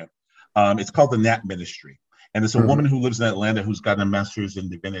Instagram. It's called the Nat Ministry. And it's a woman who lives in Atlanta who's gotten a master's in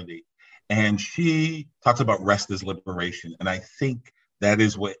divinity. And she talks about rest as liberation. And I think that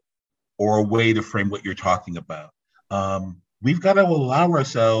is a way to frame what you're talking about. We've got to allow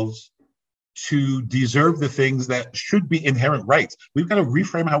ourselves to deserve the things that should be inherent rights. We've got to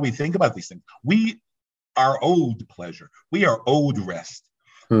reframe how we think about these things. We are owed pleasure. We are owed rest.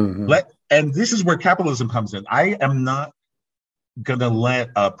 And this is where capitalism comes in. I am not going to let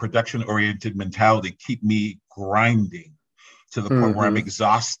a production-oriented mentality keep me grinding to the point where I'm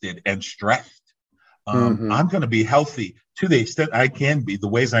exhausted and stressed. I'm going to be healthy to the extent I can be, the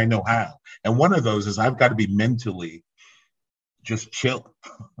ways I know how. And one of those is I've got to be mentally just chill.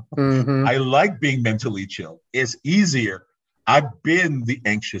 I like being mentally chill. It's easier. I've been the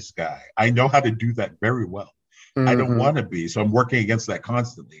anxious guy. I know how to do that very well. I don't want to be, so I'm working against that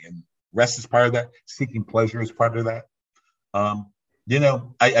constantly. And rest is part of that. Seeking pleasure is part of that.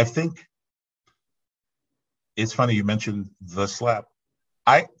 I think it's funny you mentioned the slap.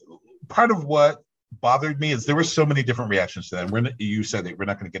 Part of what bothered me is there were so many different reactions to that. You said it. We're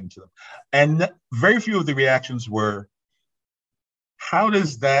not going to get into them. And very few of the reactions were, how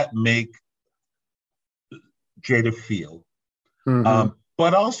does that make Jada feel?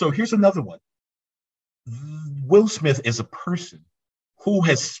 But also, here's another one. Will Smith is a person who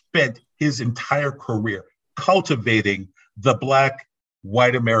has spent his entire career cultivating the Black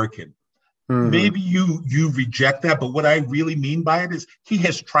white American. Maybe you reject that, but what I really mean by it is he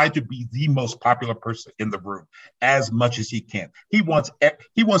has tried to be the most popular person in the room as much as he can. He wants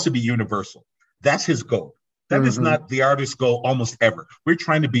to be universal. That's his goal. That is not the artist's goal almost ever. We're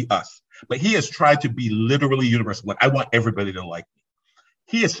trying to be us. But he has tried to be literally universal. Like, I want everybody to like me.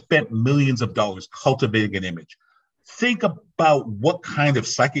 He has spent millions of dollars cultivating an image. Think about what kind of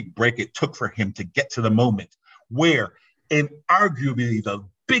psychic break it took for him to get to the moment where, in arguably the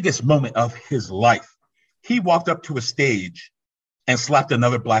biggest moment of his life, he walked up to a stage and slapped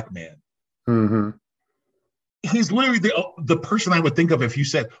another Black man. He's literally the person I would think of if you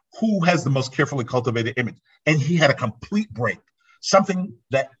said, who has the most carefully cultivated image? And he had a complete break, something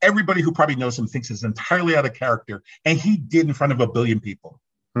that everybody who probably knows him thinks is entirely out of character, and he did in front of a billion people.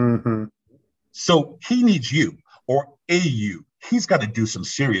 So he needs you, or you. He's got to do some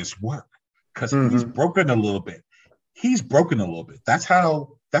serious work because he's broken a little bit. That's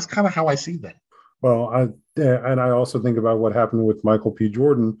kind of how I see that. Well, I also think about what happened with Michael P.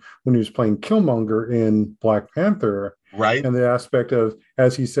 Jordan when he was playing Killmonger in Black Panther. Right. And the aspect of,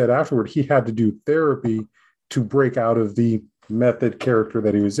 as he said afterward, he had to do therapy to break out of the method character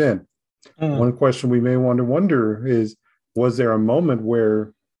that he was in. One question we may want to wonder is, was there a moment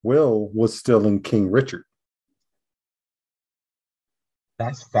where Will was still in King Richard?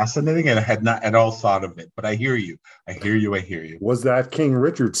 That's fascinating, and I had not at all thought of it, but I hear you. Was that King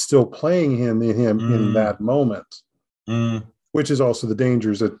Richard still playing him in that moment? Which is also the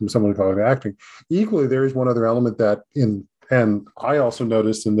dangers that someone calls acting. Equally, there is one other element that and I also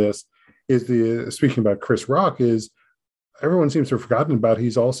noticed in this is speaking about Chris Rock, is everyone seems to have forgotten about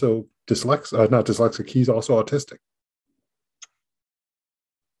he's also not dyslexic, he's also autistic.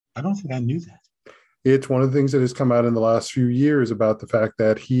 I don't think I knew that. It's one of the things that has come out in the last few years about the fact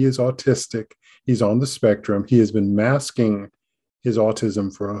that he is autistic. He's on the spectrum. He has been masking his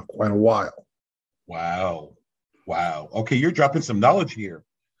autism for quite a while. Wow. Okay, you're dropping some knowledge here.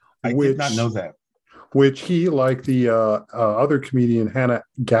 I did not know that. Which he, like the other comedian Hannah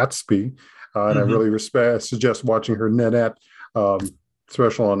Gatsby, and I really suggest watching her Nanette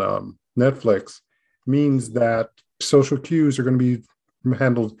special on Netflix, means that social cues are going to be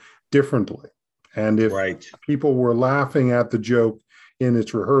handled differently. And if people were laughing at the joke in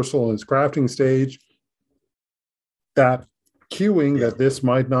its rehearsal and its crafting stage, that cueing that this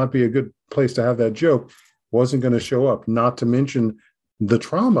might not be a good place to have that joke wasn't going to show up, not to mention the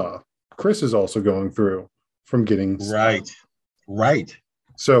trauma Chris is also going through from getting Right.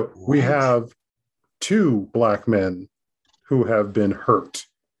 So we have two Black men who have been hurt.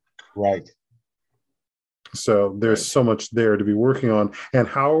 Right. So there's so much there to be working on. And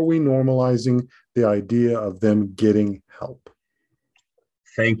how are we normalizing the idea of them getting help?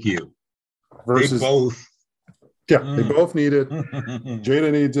 Thank you. Versus, they both. Yeah, they both need it.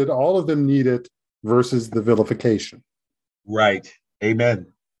 Jada needs it. All of them need it versus the vilification. Right. Amen.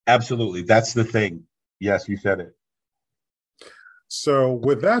 Absolutely. That's the thing. Yes, you said it. So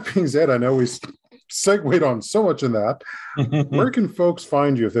with that being said, I know we segued on so much in that. Where can folks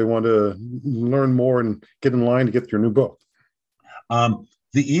find you if they want to learn more and get in line to get your new book? The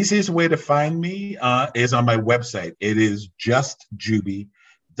easiest way to find me is on my website. It is justjubi.com.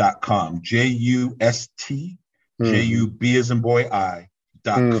 JUST, as in boy,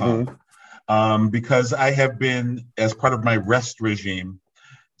 I.com. Because I have been, as part of my rest regime,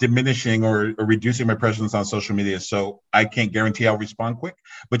 diminishing or reducing my presence on social media. So I can't guarantee I'll respond quick,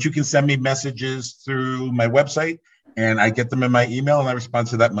 but you can send me messages through my website and I get them in my email and I respond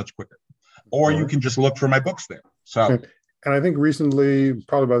to that much quicker. Or you can just look for my books there. So, and I think recently,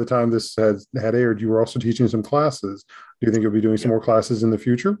 probably by the time this had aired, you were also teaching some classes. Do you think you'll be doing some more classes in the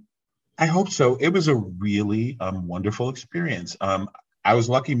future? I hope so. It was a really wonderful experience. I was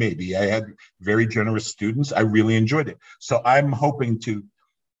lucky, maybe. I had very generous students. I really enjoyed it. So I'm hoping to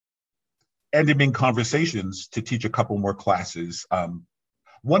end up in conversations to teach a couple more classes,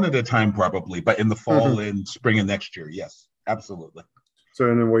 one at a time probably, but in the fall and spring of next year. Yes, absolutely.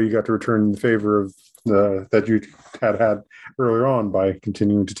 So in a way, you got to return the favor of that you had earlier on by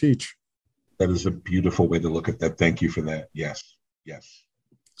continuing to teach. That is a beautiful way to look at that. Thank you for that. Yes.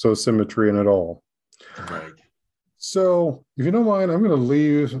 So symmetry in it all. Right. So if you don't mind, I'm going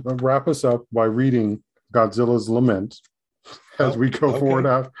to wrap us up by reading Godzilla's Lament as we go forward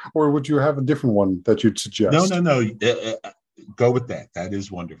out. Or would you have a different one that you'd suggest? No. Go with that. That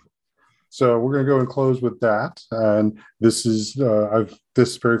is wonderful. So we're going to go and close with that. And this is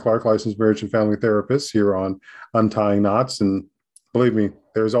Perry Clark, licensed marriage and family therapist here on Untying Knots. And believe me,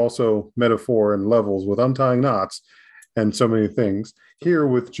 there's also metaphor and levels with untying knots and so many things. Here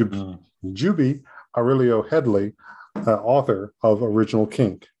with Jubi, Arriola-Headley, author of Original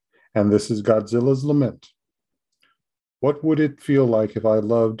Kink. And this is Godzilla's Lament. What would it feel like if I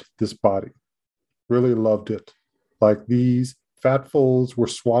loved this body? Really loved it. Like these fat folds were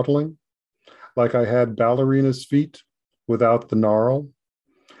swaddling? Like I had ballerina's feet without the gnarl?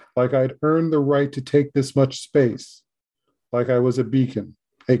 Like I'd earned the right to take this much space? Like I was a beacon,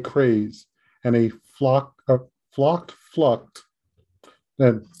 a craze, and a flocked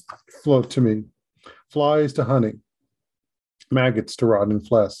and float to me. Flies to honey, maggots to rotten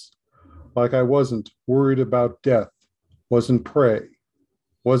flesh. Like I wasn't worried about death, wasn't prey,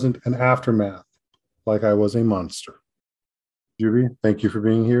 wasn't an aftermath, like I was a monster. Jubi, thank you for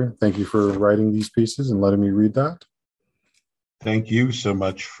being here. Thank you for writing these pieces and letting me read that. Thank you so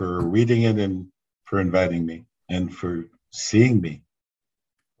much for reading it and for inviting me and for seeing me.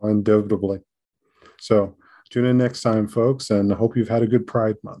 Indubitably. So tune in next time, folks, and I hope you've had a good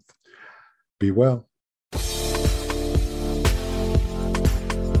Pride Month. Be well.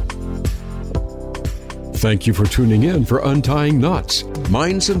 Thank you for tuning in for Untying Knots,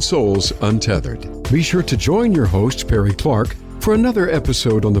 Minds and Souls Untethered. Be sure to join your host, Perry Clark, for another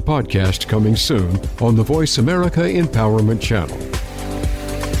episode on the podcast coming soon on the Voice America Empowerment Channel.